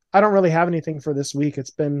 I don't really have anything for this week. It's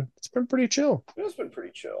been pretty chill. it's been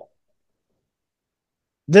pretty chill.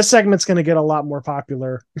 This segment's going to get a lot more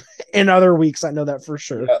popular in other weeks. I know that for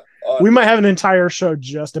sure. Yeah, We on might have an entire show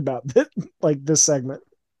just about this, like this segment.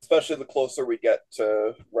 especially the closer we get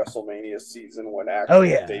to WrestleMania season when Oh actual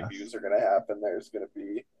yeah. debuts are going to happen. There's going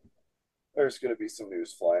to be some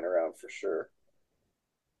news flying around for sure.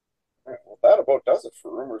 All right, well, that about does it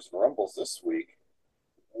for rumors and rumbles this week.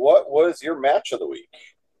 What was your match of the week?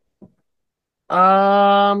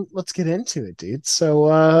 Let's get into it, dude.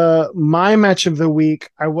 So, my match of the week,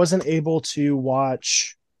 I wasn't able to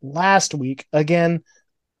watch last week. Again,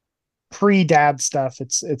 pre-dad stuff.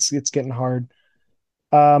 It's getting hard.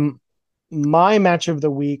 Um, my match of the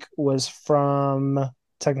week was from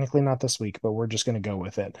technically not this week, but we're just gonna go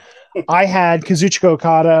with it. I had Kazuchika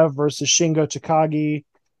Okada versus Shingo Takagi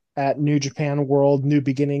at New Japan World New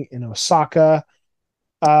Beginning in Osaka.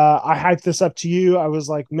 I hyped this up to you. I was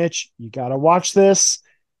like, Mitch, you gotta watch this.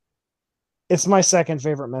 It's my second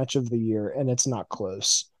favorite match of the year, and it's not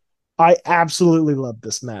close. I absolutely love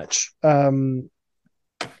this match.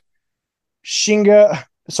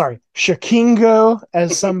 Shakingo,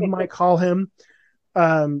 as some might call him.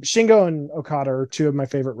 Shingo and Okada are two of my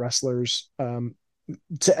favorite wrestlers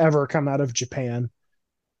to ever come out of Japan,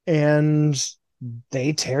 and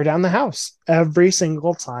they tear down the house every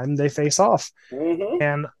single time they face off. Mm-hmm.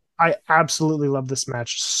 And I absolutely love this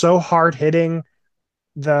match. So hard hitting,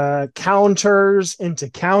 the counters into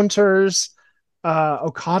counters,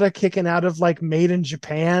 Okada kicking out of like made in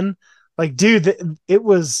Japan. Like, dude, it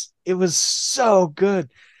was so good.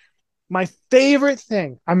 My favorite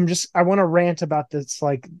thing, I want to rant about this,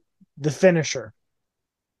 like the finisher.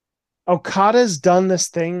 Okada's done this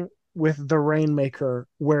thing with the Rainmaker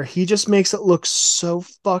where he just makes it look so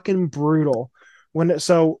fucking brutal.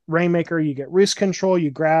 So Rainmaker, you get wrist control,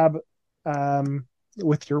 you grab um,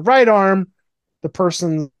 with your right arm the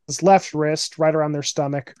person's left wrist right around their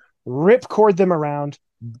stomach, rip cord them around,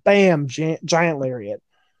 bam, giant lariat.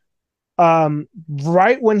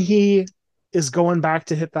 Right when he is going back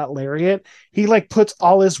to hit that lariat, he like puts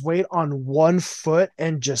all his weight on one foot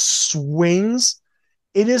and just swings.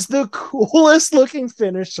 It is the coolest looking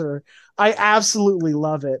finisher. I absolutely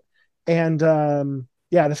love it. And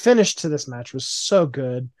yeah, the finish to this match was so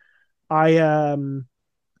good.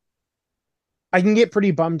 I I can get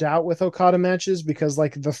pretty bummed out with Okada matches because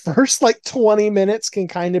like the first like 20 minutes can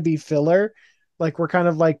kind of be filler. Like we're kind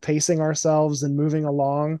of like pacing ourselves and moving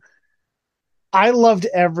along. I loved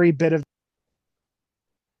every bit of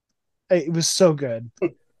it. It was so good.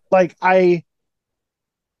 Like I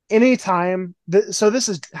anytime so this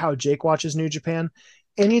is how Jake watches New Japan.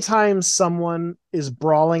 Anytime someone is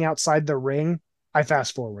brawling outside the ring, I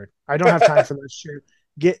fast forward. I don't have time for this shit.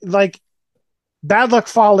 Get like Bad Luck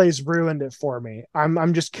Fale's ruined it for me.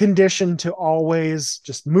 I'm just conditioned to always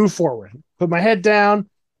just move forward, put my head down,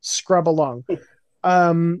 scrub along.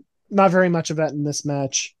 Not very much of that in this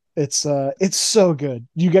match. It's so good.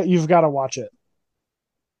 You've got to watch it.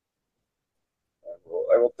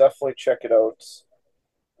 I will definitely check it out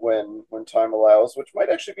when time allows, which might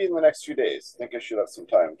actually be in the next few days. I think I should have some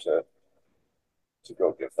time to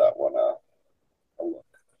go give that one a look.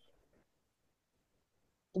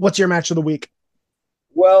 What's your match of the week?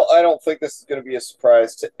 Well, I don't think this is going to be a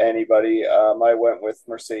surprise to anybody. I went with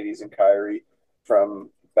Mercedes and Kyrie from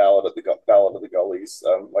Ballad of the Gullies.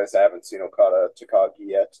 I haven't seen Okada Takagi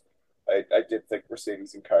yet. I did think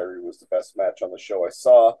Mercedes and Kyrie was the best match on the show I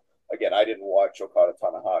saw. Again, I didn't watch Okada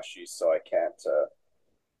Tanahashi, so I can't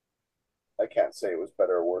say it was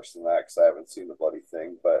better or worse than that because I haven't seen the bloody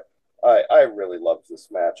thing. But I really loved this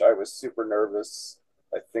match. I was super nervous.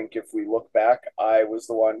 I think if we look back, I was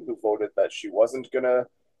the one who voted that she wasn't gonna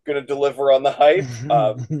deliver on the hype,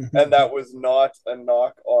 and that was not a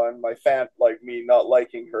knock on my fan like me not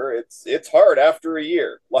liking her. It's hard after a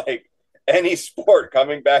year. Like any sport,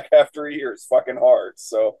 coming back after a year is fucking hard.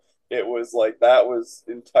 So it was like that was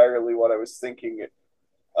entirely what I was thinking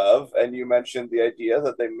of. And you mentioned the idea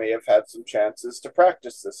that they may have had some chances to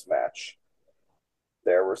practice this match.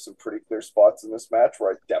 There were some pretty clear spots in this match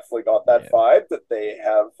where I definitely got that Yeah, vibe that they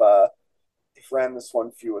have ran this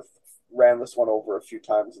one ran this one over a few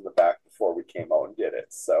times in the back before we came out and did it.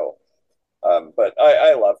 So, but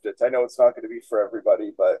I loved it. I know it's not going to be for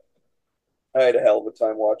everybody, but I had a hell of a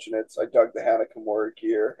time watching it. I dug the Hannah Kimura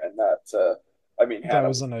gear, and I mean, that Hannah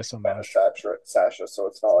was was a a big nice fan of homage. Sasha, so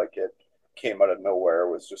it's not like it came out of nowhere.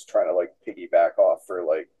 It was just trying to like piggyback off for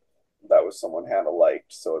like that was someone Hannah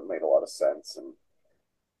liked, so it made a lot of sense. And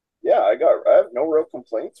yeah, I have no real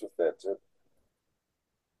complaints with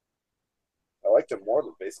I liked it more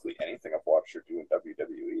than basically anything I've watched her do in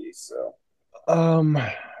WWE. So Um,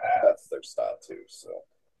 that's their style too. So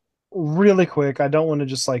really quick, I don't want to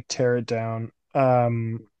just like tear it down.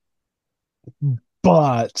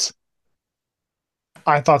 But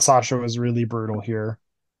I thought Sasha was really brutal here.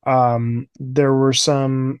 There were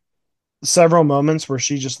several moments where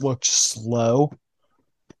she just looked slow.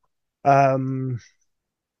 Um,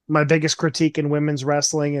 my biggest critique in women's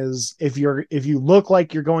wrestling is if you look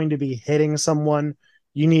like you're going to be hitting someone,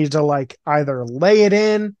 you need to like either lay it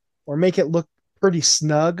in or make it look pretty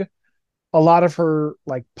snug. A lot of her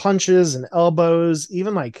like punches and elbows,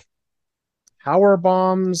 even like power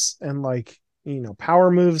bombs and like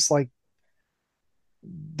power moves, like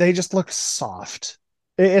they just look soft.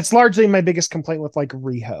 It's largely my biggest complaint with like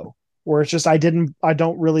Riho, where it's just I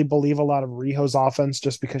don't really believe a lot of Riho's offense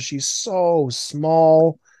just because she's so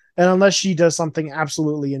small, and unless she does something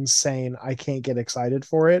absolutely insane, I can't get excited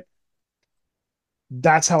for it.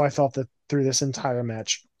 That's how I felt that through this entire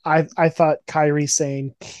match. I thought Kairi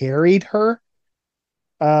Sane carried her.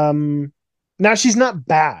 Um, Now she's not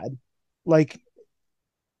bad. Like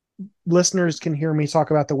listeners can hear me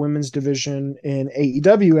talk about the women's division in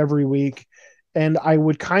AEW every week, and I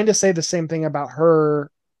would kind of say the same thing about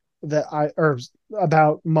her that I or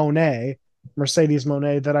about Monet, Mercedes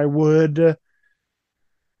Monet, that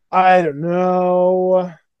I don't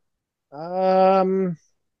know, um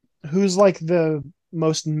who's like the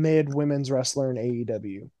most mid women's wrestler in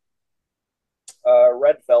AEW.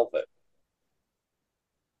 Red Velvet.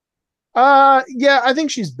 Yeah, I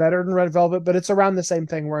think she's better than Red Velvet, but it's around the same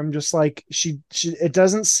thing where I'm just like she it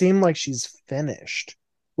doesn't seem like she's finished,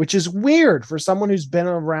 which is weird for someone who's been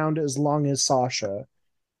around as long as Sasha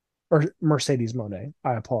or Mercedes Monet.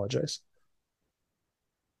 I apologize.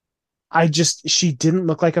 She didn't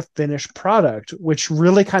look like a finished product, which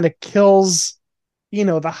really kind of kills,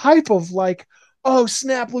 the hype of like, oh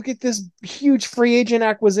snap, look at this huge free agent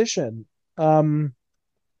acquisition. Um,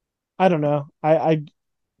 I don't know. I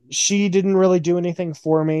She didn't really do anything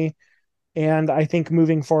for me. And I think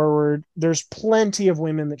moving forward, there's plenty of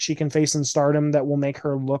women that she can face in stardom that will make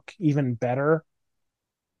her look even better.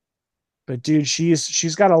 But dude,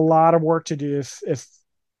 she's got a lot of work to do if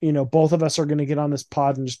both of us are going to get on this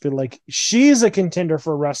pod and just be like, she's a contender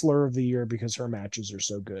for wrestler of the year because her matches are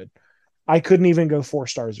so good. I couldn't even go 4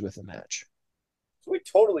 stars with a match. So we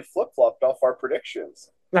totally flip flopped off our predictions.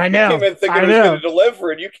 I You came know. in thinking I it was going to know.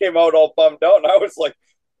 deliver, and you came out all bummed out. And I was like,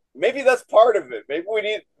 maybe that's part of it.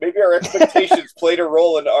 Maybe our expectations played a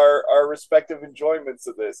role in our respective enjoyments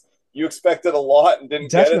of this. You expected a lot and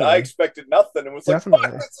didn't get it. I Definitely. expected nothing and was like, "Fuck,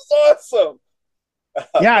 Definitely. this is awesome."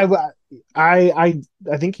 Yeah, I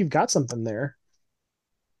think you've got something there.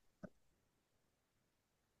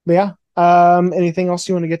 But yeah. Anything else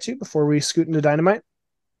you want to get to before we scoot into Dynamite?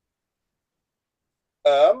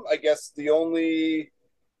 I guess the only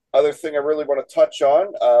other thing I really want to touch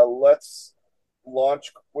on, let's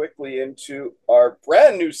launch quickly into our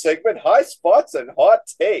brand new segment, High Spots and Hot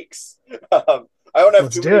Takes. I don't have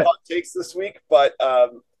Let's too do many it. hot takes this week, but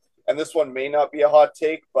and this one may not be a hot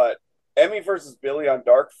take, but Emmy versus Billy on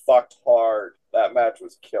Dark fucked hard. That match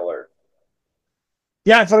was killer.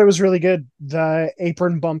 Yeah, I thought it was really good. The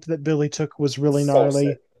apron bump that Billy took was really So gnarly.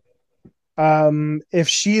 sick. If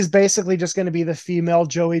she's basically just going to be the female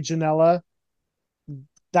Joey Janela,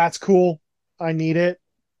 that's cool. I need it.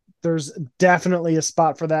 There's definitely a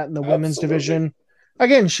spot for that in the women's Absolutely. division.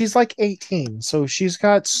 Again, she's like 18, so she's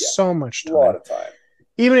got Yeah. so much A lot time. of time.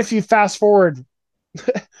 Even if you fast forward,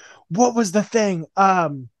 what was the thing?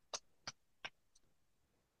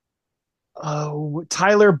 Oh,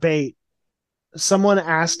 Tyler Bate. Someone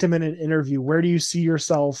asked him in an interview, "Where do you see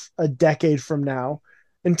yourself a decade from now?"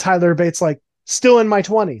 And Tyler Bates like, "Still in my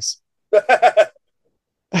 20s."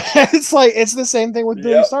 It's like it's the same thing with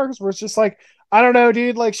Billy Yep. Starks, where it's just like, I don't know,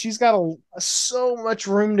 dude. Like she's got so much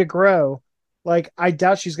room to grow. Like I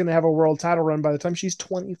doubt she's gonna have a world title run by the time she's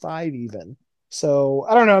 25, even. So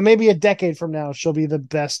I don't know. Maybe a decade from now, she'll be the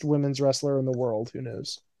best women's wrestler in the world. Who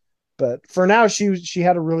knows? But for now, she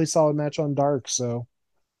had a really solid match on Dark, so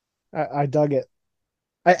I dug it.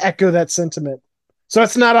 I echo that sentiment. So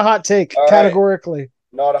it's not a hot take, All right. categorically.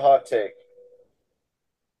 Not a hot take.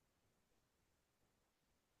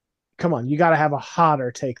 Come on, you got to have a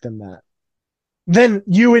hotter take than that. Then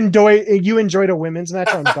you enjoyed a women's match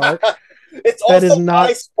on Dark. It's That is also high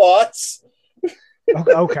not spots.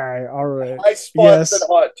 okay. All right. High spots and Yes.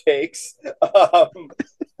 hot takes.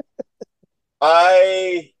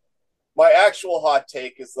 I my actual hot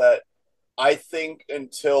take is that I think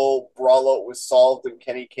until Brawlout was solved and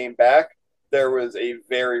Kenny came back, there was a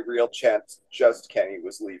very real chance just Kenny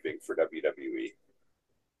was leaving for WWE.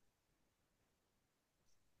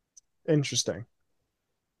 Interesting.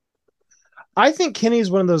 I think Kenny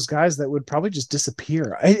is one of those guys that would probably just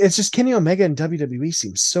disappear. It's just Kenny Omega in WWE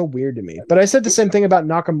seems so weird to me. But I said the same thing about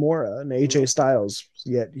Nakamura and AJ Styles.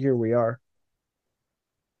 Yet here we are.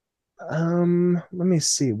 Let me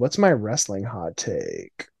see. What's my wrestling hot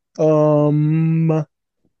take? Um,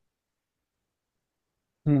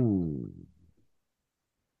 hmm.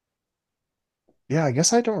 Yeah, I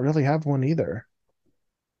guess I don't really have one either.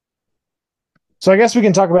 So I guess we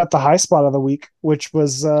can talk about the high spot of the week, which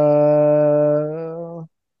was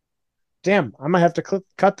damn, I might have to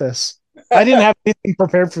cut this. I didn't have anything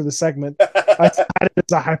prepared for the segment. I had it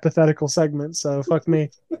as a hypothetical segment, so fuck me.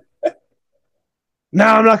 No,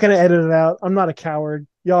 I'm not gonna edit it out. I'm not a coward.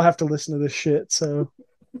 Y'all have to listen to this shit, so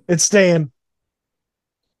it's staying.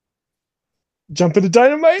 Jump into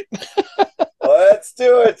Dynamite. Let's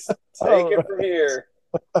do it. Take All it from here.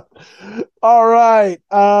 right. All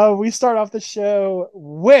right. We start off the show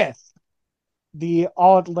with the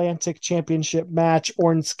All Atlantic Championship match.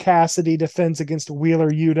 Orange Cassidy defends against Wheeler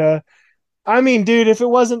Yuta. I mean, dude, if it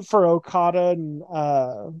wasn't for Okada and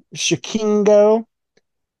Shikingo,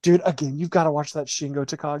 dude, again, you've got to watch that Shingo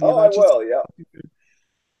Takagi Oh, I match. will. Yeah.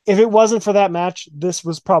 If it wasn't for that match, this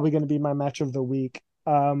was probably going to be my match of the week.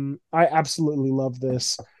 I absolutely love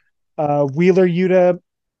this. Wheeler Yuta.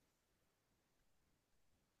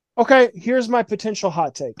 Okay, here's my potential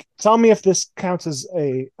hot take. Tell me if this counts as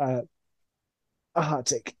a hot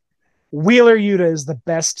take. Wheeler Yuta is the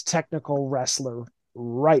best technical wrestler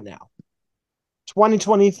right now.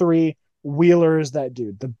 2023, Wheeler is that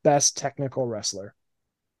dude, the best technical wrestler.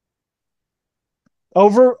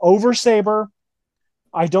 Over Saber,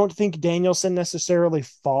 I don't think Danielson necessarily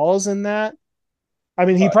falls in that. I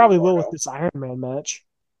mean, he Not probably anymore. will with No. this Iron Man match.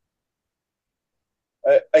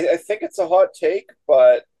 I think it's a hot take,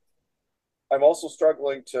 but I'm also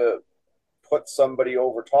struggling to put somebody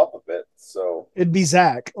over top of it. So, It'd be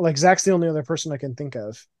Zach. Like Zach's the only other person I can think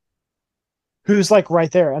of who's like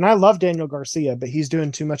right there. And I love Daniel Garcia, but he's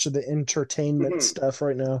doing too much of the entertainment stuff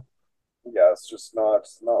right now. yeah, it's just not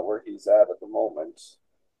where he's at the moment.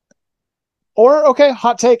 Or okay,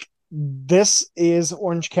 hot take. This is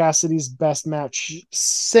Orange Cassidy's best match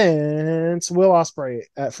since Will Ospreay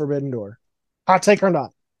at Forbidden Door. Hot take or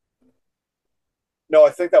not? No,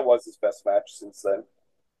 I think that was his best match since then.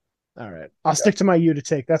 All right, I'll stick to my you to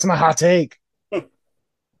take. That's my hot take. Yeah.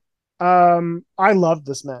 I loved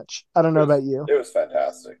this match. I don't It know was about you. it was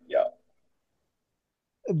fantastic. Yeah.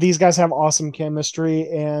 These guys have awesome chemistry,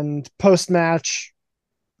 and post match,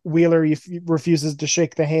 Wheeler refuses to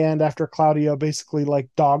shake the hand after Claudio basically like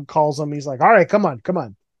dog calls him. He's like, "All right, come on, come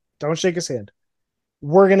on, don't shake his hand."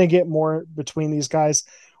 We're gonna get more between these guys.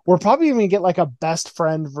 We're probably gonna get like a best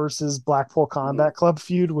friend versus Blackpool Mm-hmm. Combat Club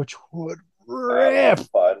feud, which would That'd rip. be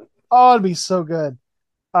fun. Oh, it'd be so good.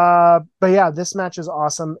 But yeah, this match is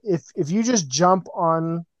awesome. If you just jump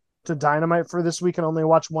on to Dynamite for this week and only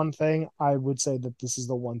watch one thing, I would say that this is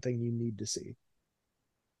the one thing you need to see.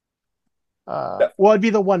 Well, Definitely. it'd be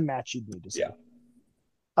the one match you'd need to Yeah.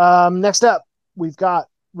 see. Next up, we've got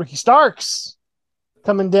Ricky Starks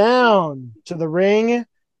coming down to the ring.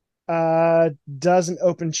 Does an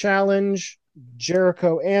open challenge.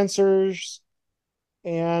 Jericho answers,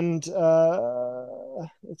 and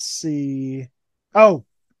let's see. Oh,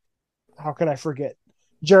 how could I forget?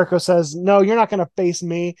 Jericho says, "No, you're not going to face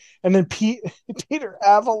me." And then Peter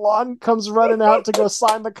Avalon comes running out to go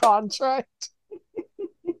sign the contract.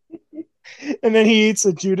 And then he eats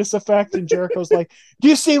a Judas effect, and Jericho's like, "Do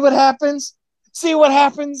you see what happens? See what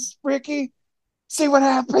happens, Ricky? See what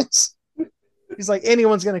happens?" He's like,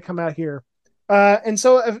 "Anyone's going to come out here." And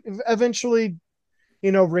so eventually,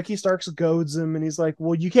 Ricky Starks goads him, and he's like,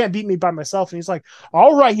 "Well, you can't beat me by myself." And he's like,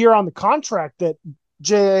 "I'll write here on the contract that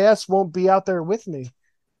JAS won't be out there with me."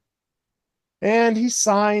 And he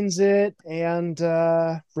signs it, and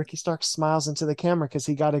Ricky Starks smiles into the camera because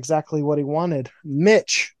he got exactly what he wanted.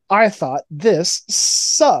 Mitch, I thought this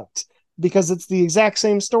sucked because it's the exact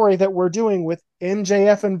same story that we're doing with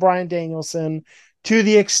MJF and Bryan Danielson, to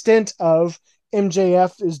the extent of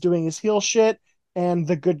MJF is doing his heel shit and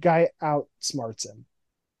the good guy outsmarts him.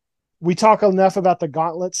 We talk enough about the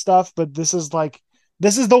gauntlet stuff, but this is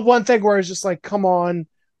the one thing where it's just like, come on,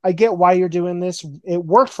 I get why you're doing this. It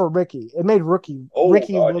worked for Ricky. It made Oh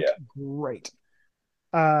Ricky God, look yeah. great.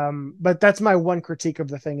 But that's my one critique of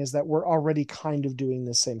the thing is that we're already kind of doing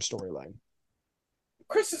the same storyline.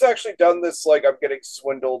 Chris has actually done this. Like I'm getting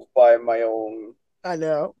swindled by my own I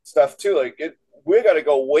know. stuff too. Like it, we got to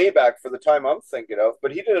go way back for the time I'm thinking of.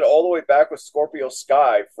 But he did it all the way back with Scorpio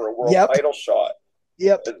Sky for a world Yep. title shot,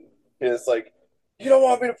 Yep. and it's like, you don't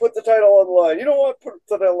want me to put the title on the line. You don't want to put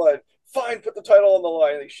the title on the line. Fine, put the title on the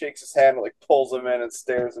line. And he shakes his hand and like pulls him in and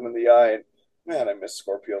stares him in the eye. And man, I miss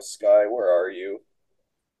Scorpio Sky. Where are you?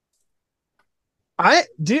 I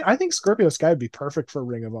think Scorpio Sky would be perfect for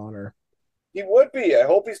Ring of Honor. He would be. I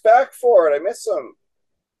hope he's back for it. I miss him.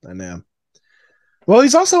 I know. Well,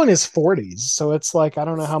 he's also in his 40s, so it's like I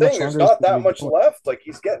don't know This how thing, much there's longer he's not going to that be much going. left. Like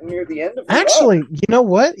he's getting near the end of the run. Actually, you know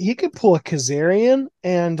what? He could pull a Kazarian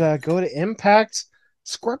and go to Impact.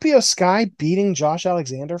 Scorpio Sky beating Josh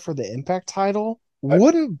Alexander for the Impact title I,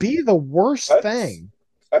 wouldn't be the worst that's, thing.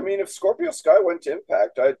 I mean, if Scorpio Sky went to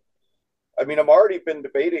Impact, I mean, I'm already been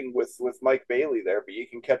debating with Mike Bailey there, but you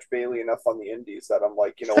can catch Bailey enough on the Indies that I'm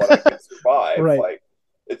like, you know what, I can survive. Right. Like,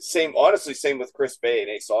 it's same, honestly, same with Chris Bay and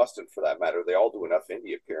Ace Austin for that matter. They all do enough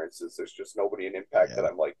indie appearances. There's just nobody in Impact that Yeah.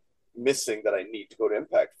 I'm like missing that I need to go to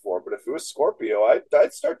Impact for. But if it was Scorpio,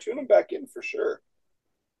 I'd start tuning back in for sure.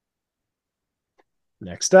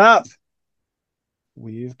 Next up,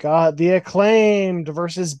 we've got the Acclaimed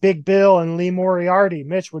versus Big Bill and Lee Moriarty.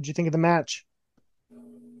 Mitch, what'd you think of the match?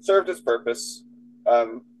 Served its purpose.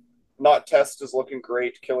 Um, Not Test is looking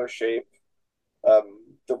great, killer shape.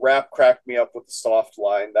 The rap cracked me up with the soft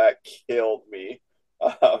line that killed me.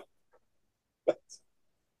 Uh,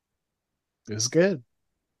 It was good.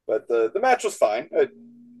 but the match was fine. It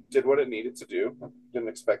did what it needed to do. Didn't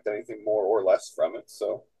expect anything more or less from it.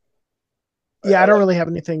 So Yeah, I I don't like. really have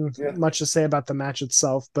anything Yeah, much to say about the match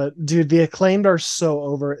itself, but dude, the Acclaimed are so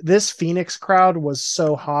over. This Phoenix crowd was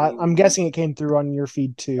so hot. I'm mm-hmm. guessing it came through on your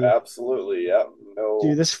feed too. Absolutely. Yeah. Dude,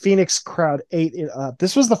 No, this Phoenix crowd ate it up.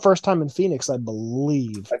 This was the first time in Phoenix, I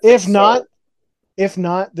believe. I think so. If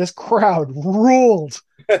not, this crowd ruled.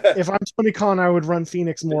 If I'm Tony Khan, I would run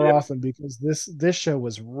Phoenix more Yeah. often because this show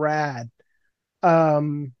was rad.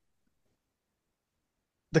 Um,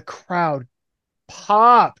 the crowd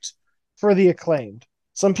popped for the Acclaimed.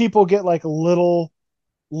 Some people get like little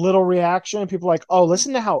reaction. People are like, oh,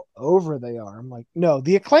 listen to how over they are. I'm like, no,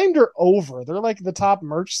 the Acclaimed are over. They're like the top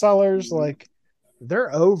merch sellers. Mm-hmm. Like,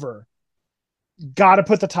 they're over. Got to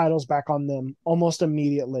put the titles back on them almost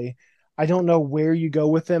immediately. I don't know where you go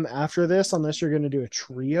with them after this, unless you're going to do a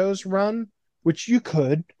trios run, which you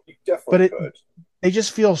could, You definitely but could. they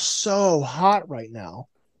just feel so hot right now.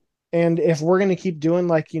 And if we're going to keep doing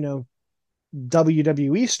like, WWE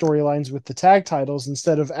storylines with the tag titles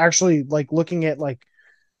instead of actually like looking at like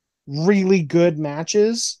really good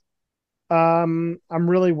matches, I'm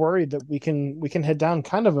really worried that we can head down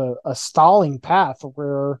kind of a stalling path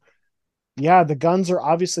where, yeah, the Guns are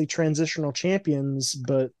obviously transitional champions,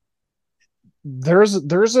 but there's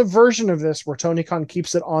a version of this where Tony Khan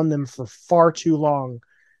keeps it on them for far too long.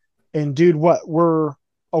 And dude, what, we're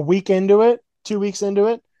a week into it, 2 weeks into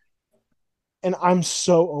it, and I'm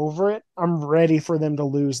so over it. I'm ready for them to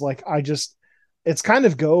lose. Like, it's kind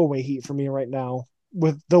of go away heat for me right now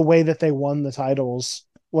with the way that they won the titles,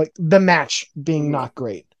 like the match being Mm-hmm. not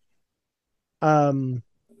great. Um,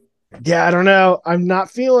 yeah, I don't know. I'm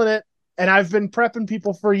not feeling it. And I've been prepping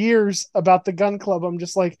people for years about the Gun Club. I'm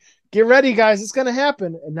just like, get ready, guys. It's going to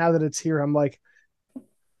happen. And now that it's here, I'm like,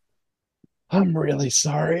 I'm really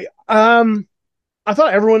sorry. I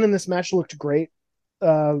thought everyone in this match looked great.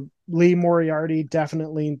 Uh, Lee Moriarty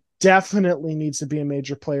definitely needs to be a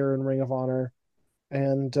major player in Ring of Honor.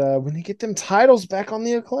 And when they get them titles back on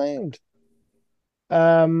the Acclaimed.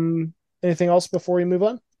 Um, Anything else before we move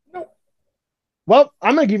on? No. Well,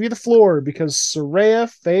 I'm gonna give you the floor because Soraya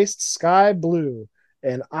faced Sky Blue,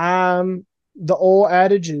 and the old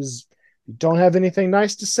adage is, you don't have anything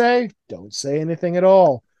nice to say, don't say anything at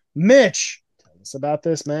all. Mitch, tell us about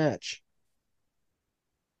this match.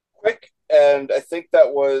 Quick, and I think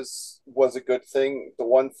that was a good thing. The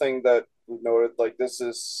one thing that we noted, like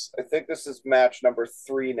I think this is match number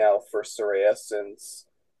three now for Soraya since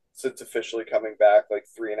officially coming back like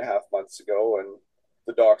 3.5 months ago, and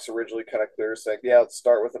the docs originally kind of clear saying, yeah, let's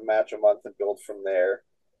start with a match a month and build from there.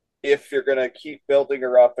 If you're gonna keep building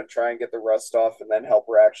her up and try and get the rust off, and then help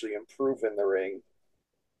her actually improve in the ring,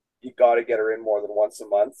 you got to get her in more than once a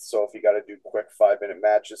month. So if you got to do quick 5 minute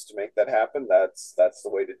matches to make that happen, that's the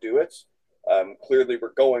way to do it. Clearly,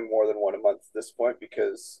 we're going more than one a month at this point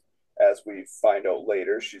because, as we find out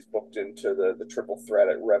later, she's booked into the triple threat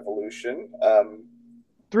at Revolution.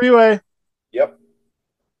 Three-way, Yep.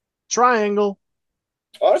 triangle.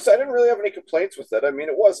 Honestly, I didn't really have any complaints with it. I mean,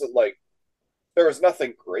 it wasn't like there was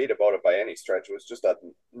nothing great about it by any stretch. It was just a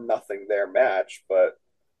nothing there match, but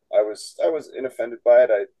I was unoffended by it.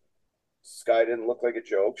 I Sky didn't look like a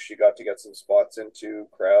joke. She got to get some spots into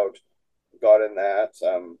crowd, got in that.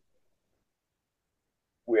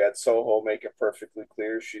 We had Soho make it perfectly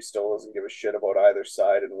clear she still doesn't give a shit about either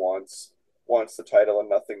side and wants the title and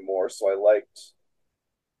nothing more. So I liked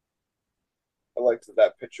that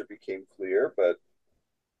that picture became clear. But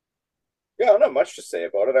yeah, not much to say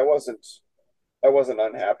about it. I wasn't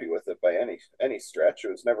unhappy with it by any stretch.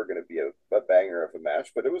 It was never going to be a banger of a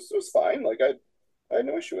match, but it was fine. Like I had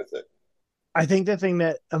no issue with it. I think the thing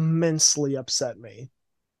that immensely upset me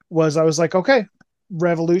was I was like, okay,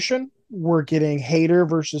 Revolution, we're getting Hater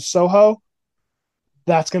versus Soho.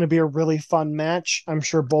 That's going to be a really fun match. I'm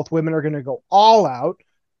sure both women are going to go all out.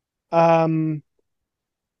 Um,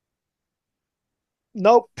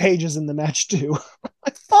 nope, Paige is in the match too.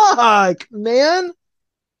 Fuck, man.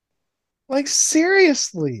 Like,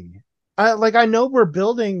 seriously. I know we're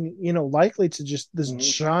building, likely to just this Mm-hmm.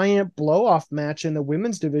 giant blow off match in the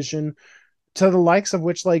women's division to the likes of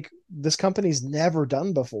which, like, this company's never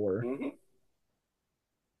done before. Mm-hmm.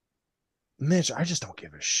 Mitch, I just don't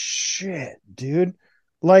give a shit, dude.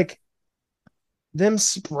 Like, them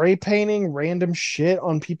spray painting random shit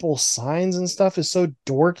on people's signs and stuff is so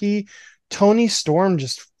dorky. Tony Storm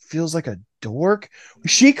just feels like a dork.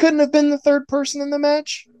 She couldn't have been the third person in the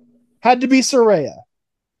match. Had to be Soraya.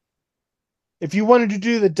 If you wanted to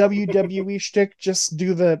do the WWE shtick, just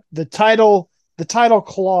do the title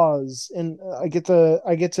clause, and I get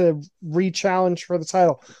to re-challenge for the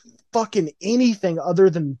title. Fucking anything other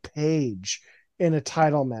than Paige in a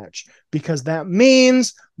title match, because that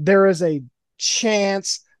means there is a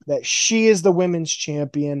chance that she is the women's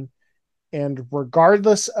champion, and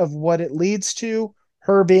regardless of what it leads to,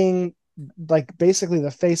 her being like basically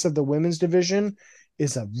the face of the women's division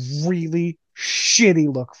is a really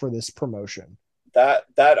shitty look for this promotion. That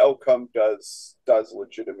outcome does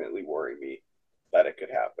legitimately worry me that it could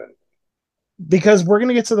happen. Because we're going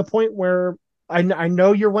to get to the point where I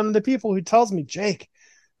know you're one of the people who tells me, Jake,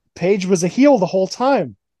 Paige was a heel the whole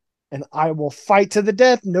time. And I will fight to the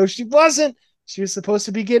death. No, she wasn't. She was supposed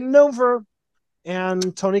to be getting over.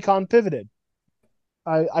 And Tony Khan pivoted.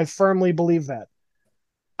 I firmly believe that.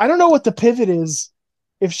 I don't know what the pivot is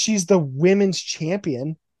if she's the women's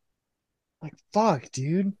champion. Like, fuck,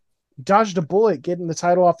 dude. Dodged a bullet getting the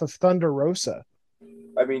title off of Thunder Rosa.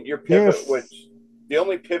 I mean, your Yeah, pivot, which the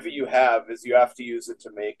only pivot you have is you have to use it to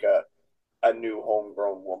make a new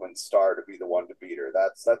homegrown woman star to be the one to beat her.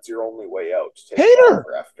 That's your only way out to take it off Hater.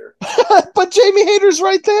 her after. But Jamie Hayter's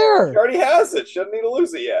right She there. already has it. She doesn't need to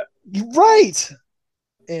lose it yet. Right.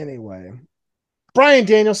 Anyway, Bryan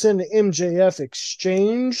Danielson and MJF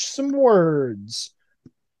exchange some words.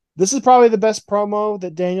 This is probably the best promo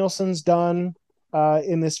that Danielson's done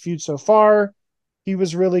in this feud so far. He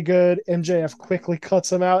was really good. MJF quickly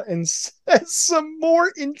cuts him out and says some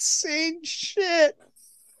more insane shit.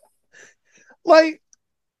 Like,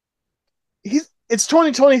 it's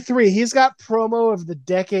 2023. He's got promo of the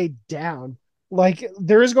decade down. Like,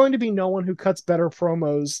 there is going to be no one who cuts better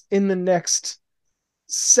promos in the next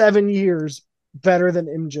 7 years better than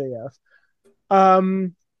MJF.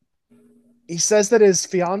 He says that his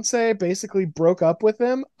fiance basically broke up with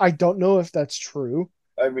him. I don't know if that's true.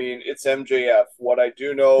 I mean, it's MJF. What I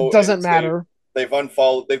do It know doesn't is matter. they've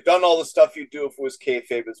unfollowed. They've done all the stuff you do if it was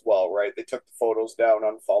kayfabe as well, right? They took the photos down,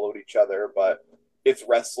 unfollowed each other, but it's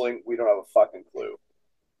wrestling. We don't have a fucking clue.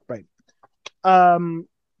 Right.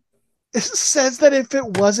 It says that if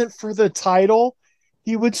it wasn't for the title,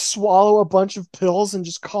 he would swallow a bunch of pills and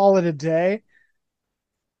just call it a day.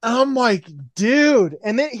 I'm like, dude.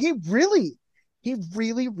 And then he really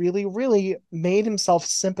made himself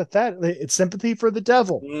sympathetic. It's sympathy for the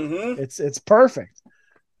devil. Mm-hmm. It's perfect.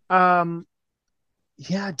 Um,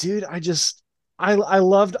 yeah, dude. I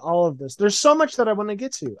loved all of this. There's so much that I want to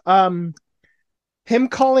get to. Him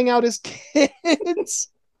calling out his kids,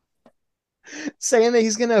 saying that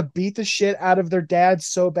he's gonna beat the shit out of their dad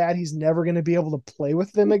so bad he's never gonna be able to play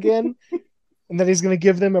with them again, and that he's gonna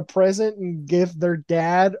give them a present and give their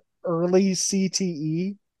dad early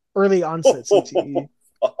CTE, early onset CTE.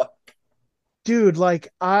 Dude, like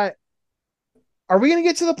I are we gonna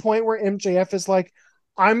get to the point where MJF is like,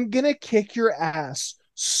 I'm gonna kick your ass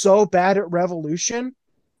so bad at Revolution,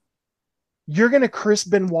 you're gonna Chris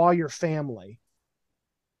Benoit your family.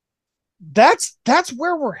 That's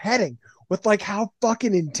where we're heading with like how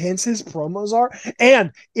fucking intense his promos are.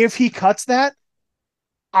 And if he cuts that,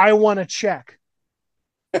 I want to check.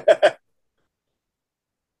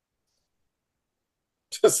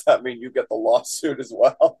 Does that mean you get the lawsuit as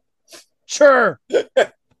well? Sure.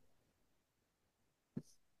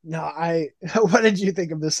 No, I what did you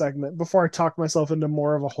think of this segment before I talk myself into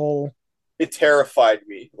more of a hole It terrified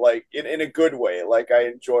me, like in a good way. Like I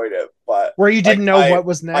enjoyed it, but where you like didn't know what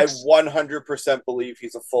was I next? 100% believe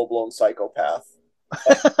he's a full blown psychopath.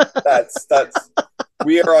 That's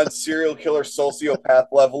we are on serial killer sociopath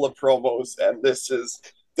level of promos, and this is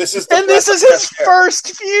the And this breath of is his fresh air.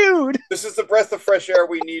 first feud. This is the breath of fresh air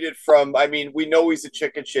we needed from. I mean, we know he's a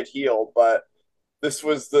chicken shit heel, but this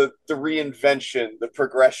was the reinvention, the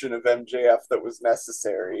progression of MJF that was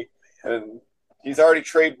necessary, and he's already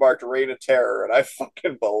trademarked Reign of Terror, and I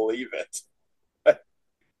fucking believe it.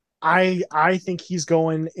 I think he's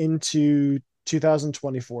going into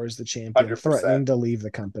 2024 as the champion, 100%. threatening to leave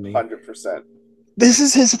the company. 100%. This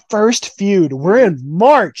is his first feud. We're in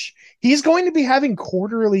March. He's going to be having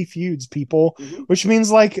quarterly feuds, people, Mm-hmm. which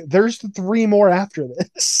means like there's 3 more after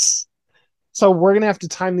this. So we're gonna have to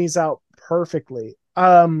time these out perfectly.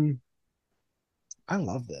 I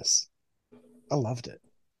love this. I loved it.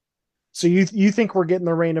 So you think we're getting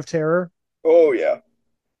the Reign of Terror? Oh yeah.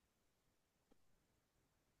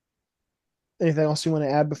 Anything else you want to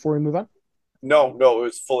add before we move on? No, no, it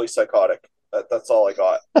was fully psychotic. That's all I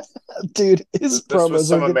got. Dude, his This was promos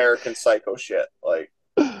some are good. American Psycho shit. Like,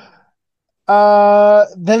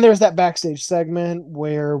 Then there's that backstage segment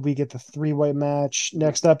where we get the three-way match.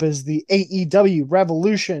 Next up is the AEW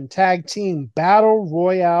Revolution Tag Team Battle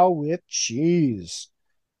Royale with Cheese.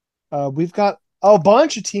 We've got a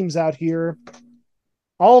bunch of teams out here.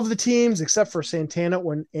 All of the teams except for Santana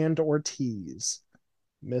and Ortiz.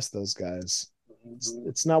 Miss those guys.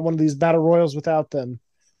 It's not one of these battle royals without them.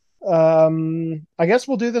 I guess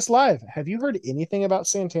we'll do this live. Have you heard anything about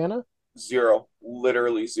Santana? zero,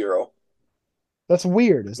 literally zero. That's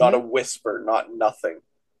weird, isn't Not a it? whisper, not nothing.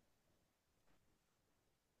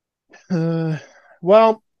 Uh,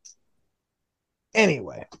 well,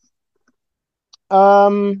 anyway.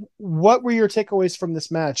 What were your takeaways from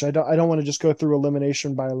this match? I don't want to just go through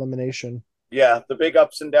elimination by elimination. Yeah, the big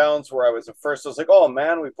ups and downs where I was at first, I was like, oh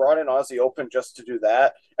man, we brought in Aussie Open just to do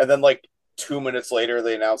that. And then like 2 minutes later,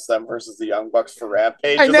 they announced them versus the Young Bucks for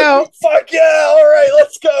Rampage. I I was like, know. fuck yeah, all right,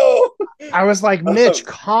 let's go. I was like, Mitch,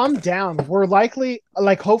 calm down. We're likely,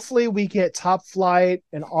 like, hopefully we get Top Flight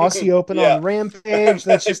and Aussie Open Yeah. on Rampage.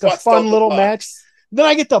 That's They just a bust out fun the little match. Bucks. Then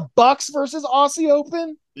I get the Bucks versus Aussie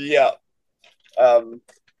Open. Yeah. Um,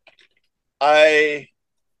 I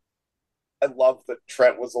I love that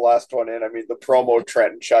Trent was the last one in. I mean, the promo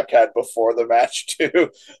Trent and Chuck had before the match too.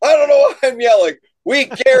 I don't know why I'm yelling. We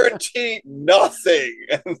guarantee nothing.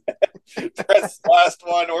 And Trent's the last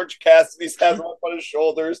one. Orange Cassidy's has him up on his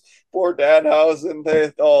shoulders. Poor Danhausen.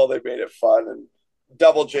 They made it fun, and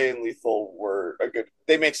Double J and Lethal were a good.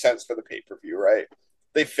 They make sense for the pay per view, right?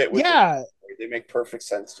 They fit with the. Yeah, They make perfect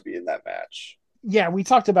sense to be in that match. yeah, we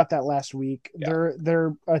talked about that last week. Yeah.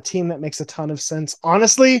 They're a team that makes a ton of sense.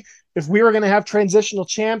 Honestly, if we were going to have transitional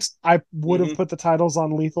champs, I would have Mm-hmm. put the titles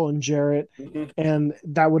on Lethal and Jarrett, Mm-hmm. and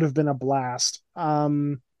that would have been a blast.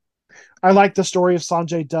 I like the story of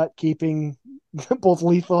Sanjay Dutt keeping both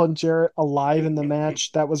Lethal and Jarrett alive in the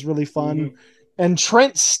match. That was really fun. Mm-hmm. And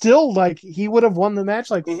Trent still like he would have won the match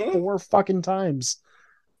like Mm-hmm. four fucking times.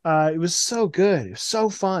 It was so good. It was so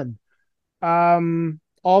fun.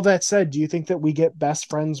 All that said, do you think that we get best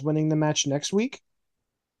friends winning the match next week?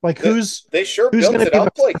 Like They, who's they sure who's built gonna it be the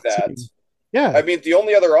up like first that. team? Yeah. I mean, the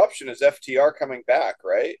only other option is FTR coming back,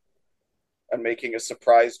 right? And making a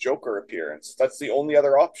surprise Joker appearance. That's the only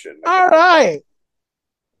other option I can All think right.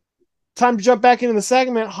 Time to jump back into the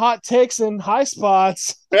segment. Hot takes and high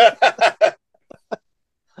spots. of.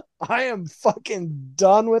 I am fucking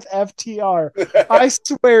done with FTR. I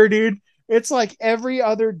swear, dude. It's like every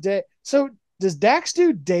other day. So does Dax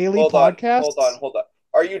do daily Hold on, hold on, podcasts? hold on.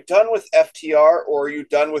 Are you done with FTR or are you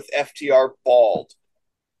done with FTR bald?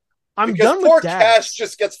 I'm Because done with poor Cash Dax.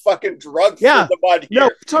 just gets fucking drugged through Yeah. the mud No, here.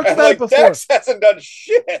 we talked And about it like before. Dax hasn't done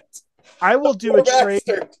shit. I will do a Poor trade.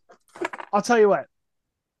 bastard. I'll tell you what.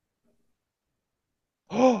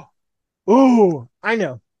 Ooh, I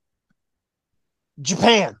know.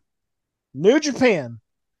 Japan. New Japan.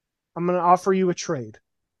 I'm going to offer you a trade.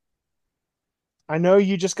 I know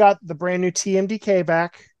you just got the brand new TMDK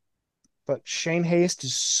back, but Shane Haste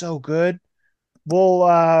is so good. We'll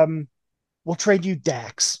we'll trade you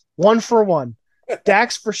Dax. 1 for 1.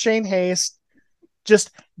 Dax for Shane Haste.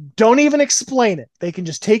 Just don't even explain it. They can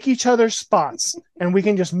just take each other's spots and we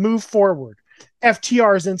can just move forward.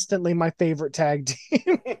 FTR is instantly my favorite tag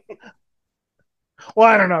team. Well,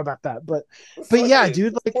 I don't know about that, That's but what I yeah, mean.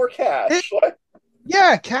 dude, It's like poor it, Cash.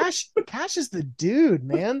 yeah, Cash is the dude,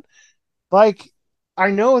 man. Like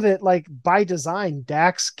I know that like by design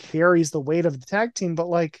Dax carries the weight of the tag team, but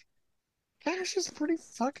like Cash is pretty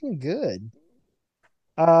fucking good.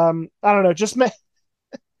 I don't know, just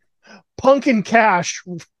Punk and Cash.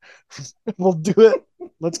 We'll do it.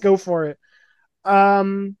 Let's go for it.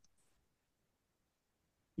 Um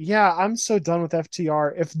yeah, I'm so done with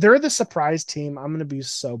FTR. If they're the surprise team, I'm gonna be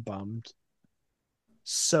so bummed.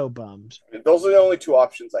 So bummed. Those are the only two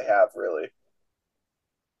options I have, really.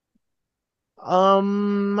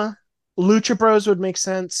 Um Lucha Bros would make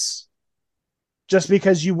sense just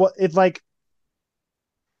because it like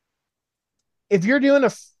if you're doing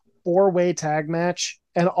a four-way tag match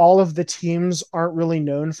and all of the teams aren't really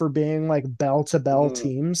known for being like bell to bell Mm,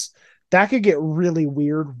 teams, that could get really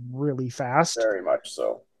weird really fast. very much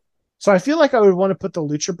so. So I feel like I would want to put the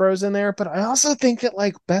Lucha Bros in there, but I also think that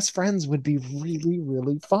like best friends would be really,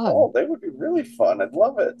 really fun. Oh, they would be really fun. I'd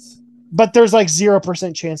love it. But there's like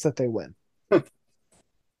 0% chance that they win.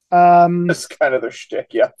 Um, It's kind of their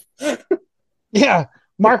shtick, yeah. yeah.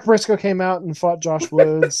 Mark Briscoe came out and fought Josh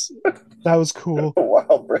Woods. That was cool.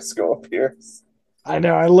 While Briscoe appears. I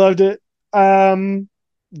know, I loved it. Um,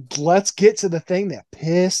 let's get to the thing that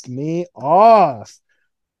pissed me off.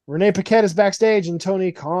 Renee Paquette is backstage and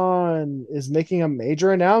Tony Khan is making a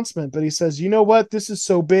major announcement, but he says, you know what? This is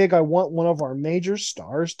so big. I want one of our major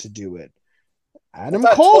stars to do it. Well, Adam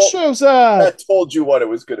Cole shows up. that told you what it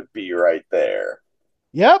was going to be right there.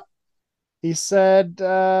 Yep. He said,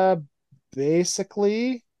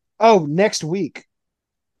 basically, oh, next week.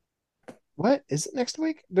 What? Is it next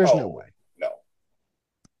week? There's no Oh way. no,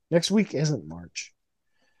 Next week isn't March.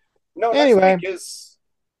 no. Next week Anyway, is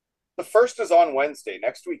the first is on Wednesday.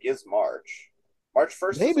 Next week is March. March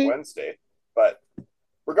 1st is a maybe. Wednesday, but Stay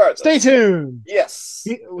regardless, tuned. yes.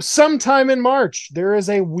 Sometime in March, there is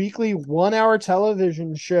a weekly 1 hour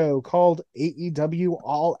television show called AEW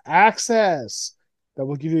All Access that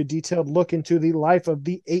will give you a detailed look into the life of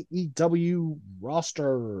the AEW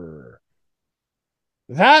roster.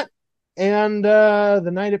 That and the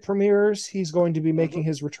night it premieres, he's going to be making Mm-hmm.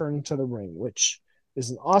 his return to the ring, which is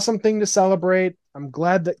an awesome thing to celebrate. I'm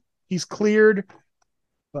glad that he's cleared,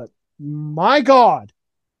 but my God,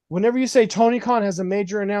 whenever you say Tony Khan has a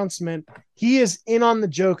major announcement, he is in on the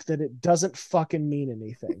joke that it doesn't fucking mean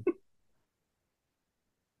anything.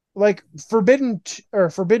 Like Forbidden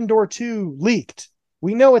Door 2 leaked.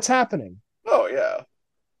 We know it's happening. Oh yeah.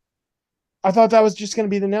 I thought that was just going to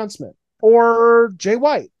be the announcement. Or Jay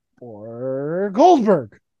White or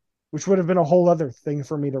Goldberg, which would have been a whole other thing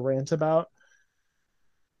for me to rant about.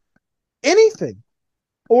 Anything.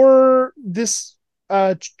 Or this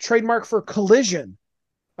trademark for Collision,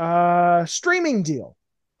 streaming deal,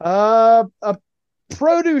 a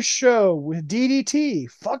produce show with DDT,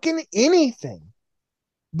 fucking anything.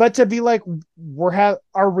 But to be like,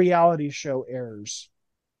 our reality show airs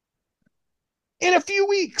in a few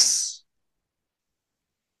weeks.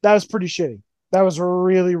 That was pretty shitty. That was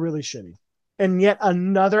really, really shitty. And yet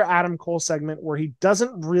another Adam Cole segment where he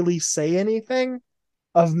doesn't really say anything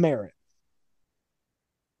of merit.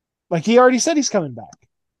 Like he already said he's coming back.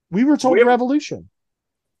 We were We told have Revolution.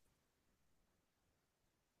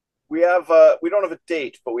 we don't have a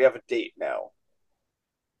date, but we have a date now.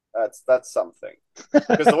 That's something.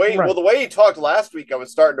 Because Right. the way he talked last week, I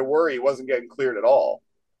was starting to worry he wasn't getting cleared at all.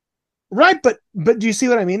 Right, but do you see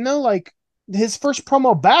what I mean though? Like his first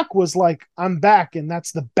promo back was like, I'm back, and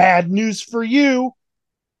that's the bad news for you.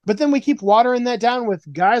 But then we keep watering that down with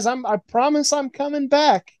guys, I promise I'm coming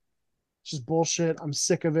back. It's just bullshit. I'm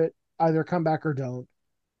sick of it. Either come back or don't.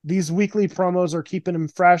 These weekly promos are keeping him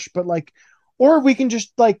fresh, but like, or we can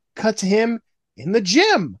just like cut to him in the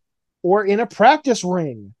gym or in a practice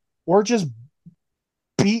ring or just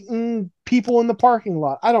beating people in the parking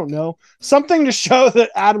lot. I don't know. Something to show that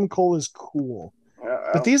Adam Cole is cool. Yeah, But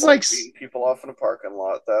Adam these like Cole's beating people off in a parking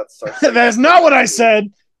lot. That's our that's segment for not what I next week. said.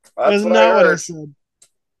 That's That's what I not what I heard. said.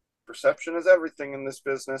 Perception is everything in this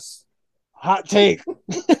business. Hot take.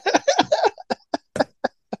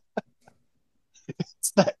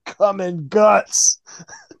 It's that common guts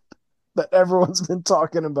that everyone's been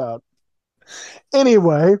talking about.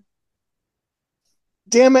 Anyway,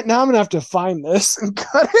 damn it, now I'm gonna have to find this and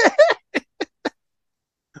cut it.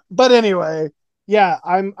 But anyway, yeah,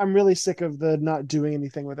 I'm really sick of the not doing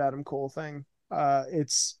anything with Adam Cole thing.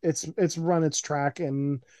 It's run its track,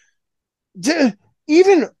 and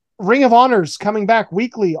even Ring of Honor's coming back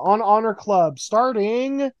weekly on Honor Club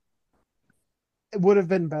starting. It would have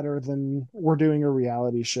been better than we're doing a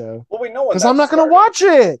reality show Well, we know when because I'm that's not going to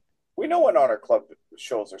starting. watch it. We know when Honor Club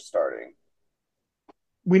shows are starting.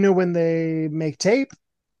 We know when they make tape.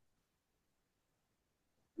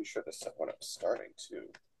 We should have said when it was starting too.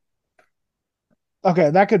 Okay,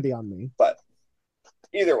 that could be on me. But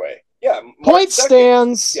either way, yeah, March Point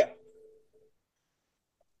 2nd. stands. Yeah.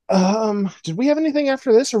 Did we have anything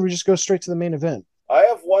after this, or we just go straight to the main event? I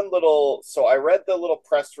have one little. So I read the little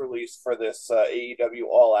press release for this AEW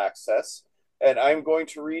All Access, and I'm going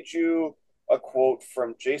to read you a quote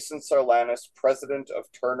from Jason Sarlanis, president of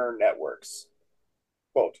Turner Networks.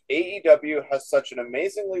 Quote, AEW has such an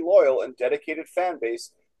amazingly loyal and dedicated fan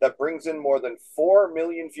base that brings in more than 4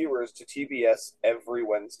 million viewers to TBS every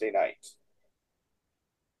Wednesday night.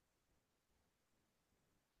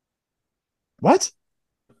 What?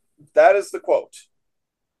 That is the quote.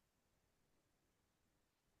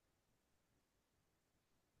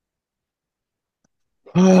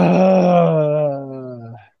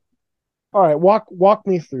 All right, walk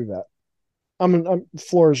me through that.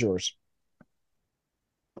 Floor is yours.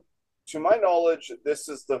 To my knowledge, this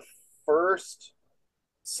is the first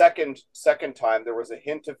second time there was a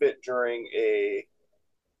hint of it during a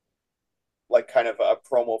like kind of a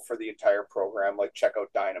promo for the entire program, like check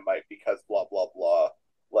out Dynamite because blah blah blah,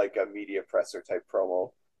 like a media presser type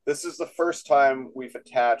promo. This is the first time we've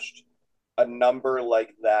attached a number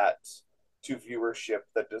like that to viewership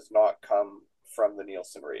that does not come from the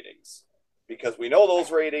Nielsen ratings. Because we know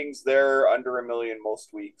those ratings, they're under a million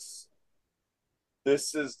most weeks.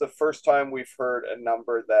 This is the first time we've heard a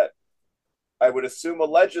number that I would assume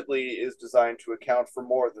allegedly is designed to account for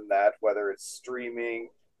more than that, whether it's streaming,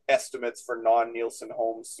 estimates for non Nielsen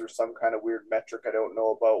homes through some kind of weird metric I don't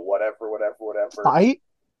know about, whatever. Fight?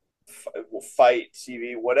 Fight,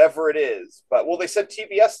 TV, whatever it is. But, well, they said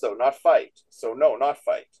TBS though, not Fight. So, no, not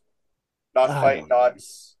Fight. Not I Fight, don't know.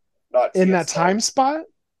 not In that TSN. time spot?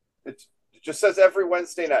 It just says every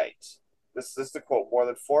Wednesday night. This is the quote: more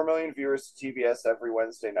than 4 million viewers to TBS every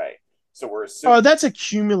Wednesday night. So we're Oh, assuming, that's a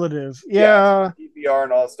cumulative. yeah, Yeah, PBR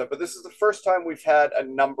and all that stuff. But this is the first time we've had a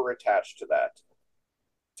number attached to that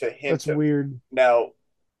to hint that's of. weird. Now,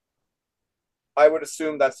 I would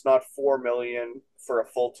assume that's not 4 million for a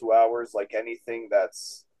full 2 hours, like anything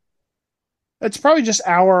that's. It's probably just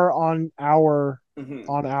hour on hour Mm-hmm.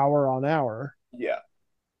 on hour on hour. Yeah,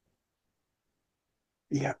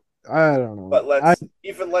 Yeah, I don't know. but I,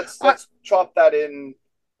 I let's chop that in.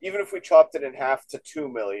 Even if we chopped it in half to 2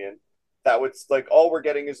 million, that would like all we're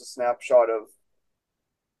getting is a snapshot of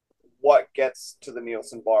what gets to the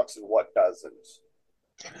Nielsen box and what doesn't.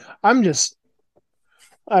 I'm just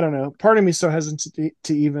I don't know. Part of me so hesitant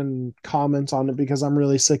to even comment on it because I'm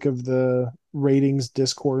really sick of the ratings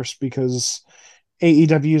discourse because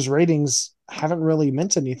AEW's ratings haven't really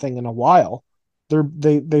meant anything in a while.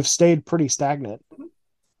 They've stayed pretty stagnant.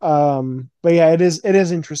 Mm-hmm. But yeah, it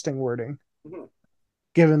is interesting wording Mm-hmm.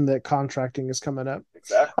 given that contracting is coming up.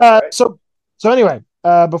 Exactly right. So anyway,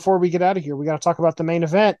 before we get out of here, we got to talk about the main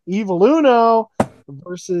event: Evil Uno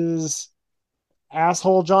versus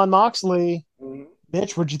asshole John Moxley. Mm-hmm.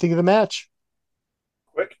 Mitch, what'd you think of the match?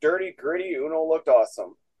 Quick, dirty, gritty. Uno looked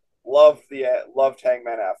awesome. Loved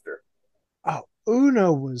Hangman after. Oh,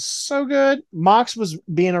 Uno was so good. Mox was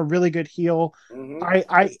being a really good heel. Mm-hmm.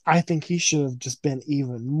 I think he should have just been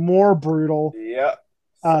even more brutal. Yeah.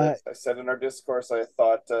 Uh, I said in our discourse, I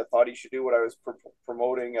thought he should do what I was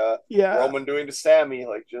promoting yeah. Roman doing to Sammy,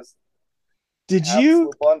 like just Did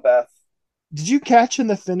you absolute bloodbath. did you catch in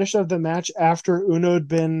the finish of the match after Uno had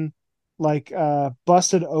been like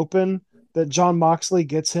busted open that John Moxley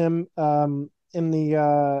gets him in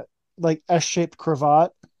the like S-shaped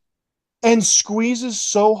cravat and squeezes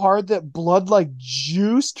so hard that blood like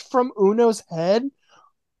juiced from Uno's head?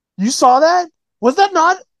 You saw that? Was that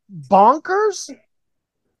not bonkers?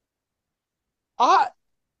 I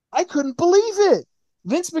I couldn't believe it.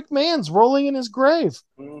 Vince McMahon's rolling in his grave.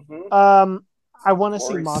 Mm-hmm. Um, I want to see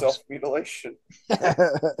Glory Mox. self mutilation.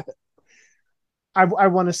 I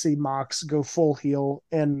want to see Mox go full heel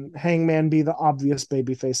and Hangman be the obvious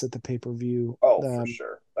babyface at the pay per view. Oh, for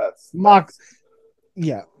sure. Mox, That's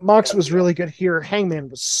yeah, Mox done was deal. really good here. Hangman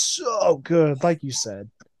was so good, like you said.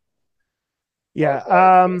 Yeah.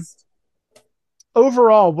 Barbed fist.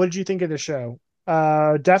 Overall, what did you think of the show?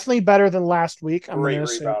 Definitely better than last week. I'm Great gonna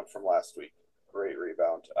assume. rebound from last week. Great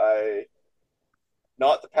rebound. I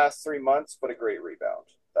not the past 3 months, but a great rebound.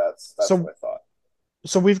 That's So what I thought.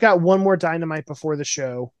 so we've got one more Dynamite before the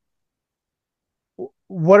show.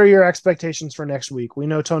 What are your expectations for next week? We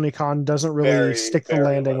know Tony Khan doesn't really Very, stick the very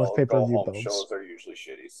landing with little. pay per Go view home builds. shows are usually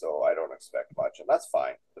shitty, so I don't expect much, and that's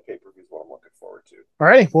fine. The pay per view is what I'm looking forward to. All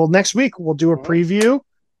right. Well, next week we'll do a Mm-hmm. preview,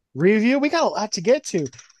 review. We got a lot to get to.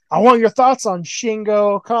 I want your thoughts on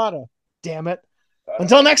Shingo Okada. Damn it.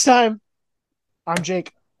 Until Dynamite. next time, I'm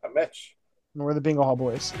Jake, I'm Mitch. and we're the Bingo Hall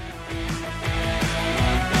Boys.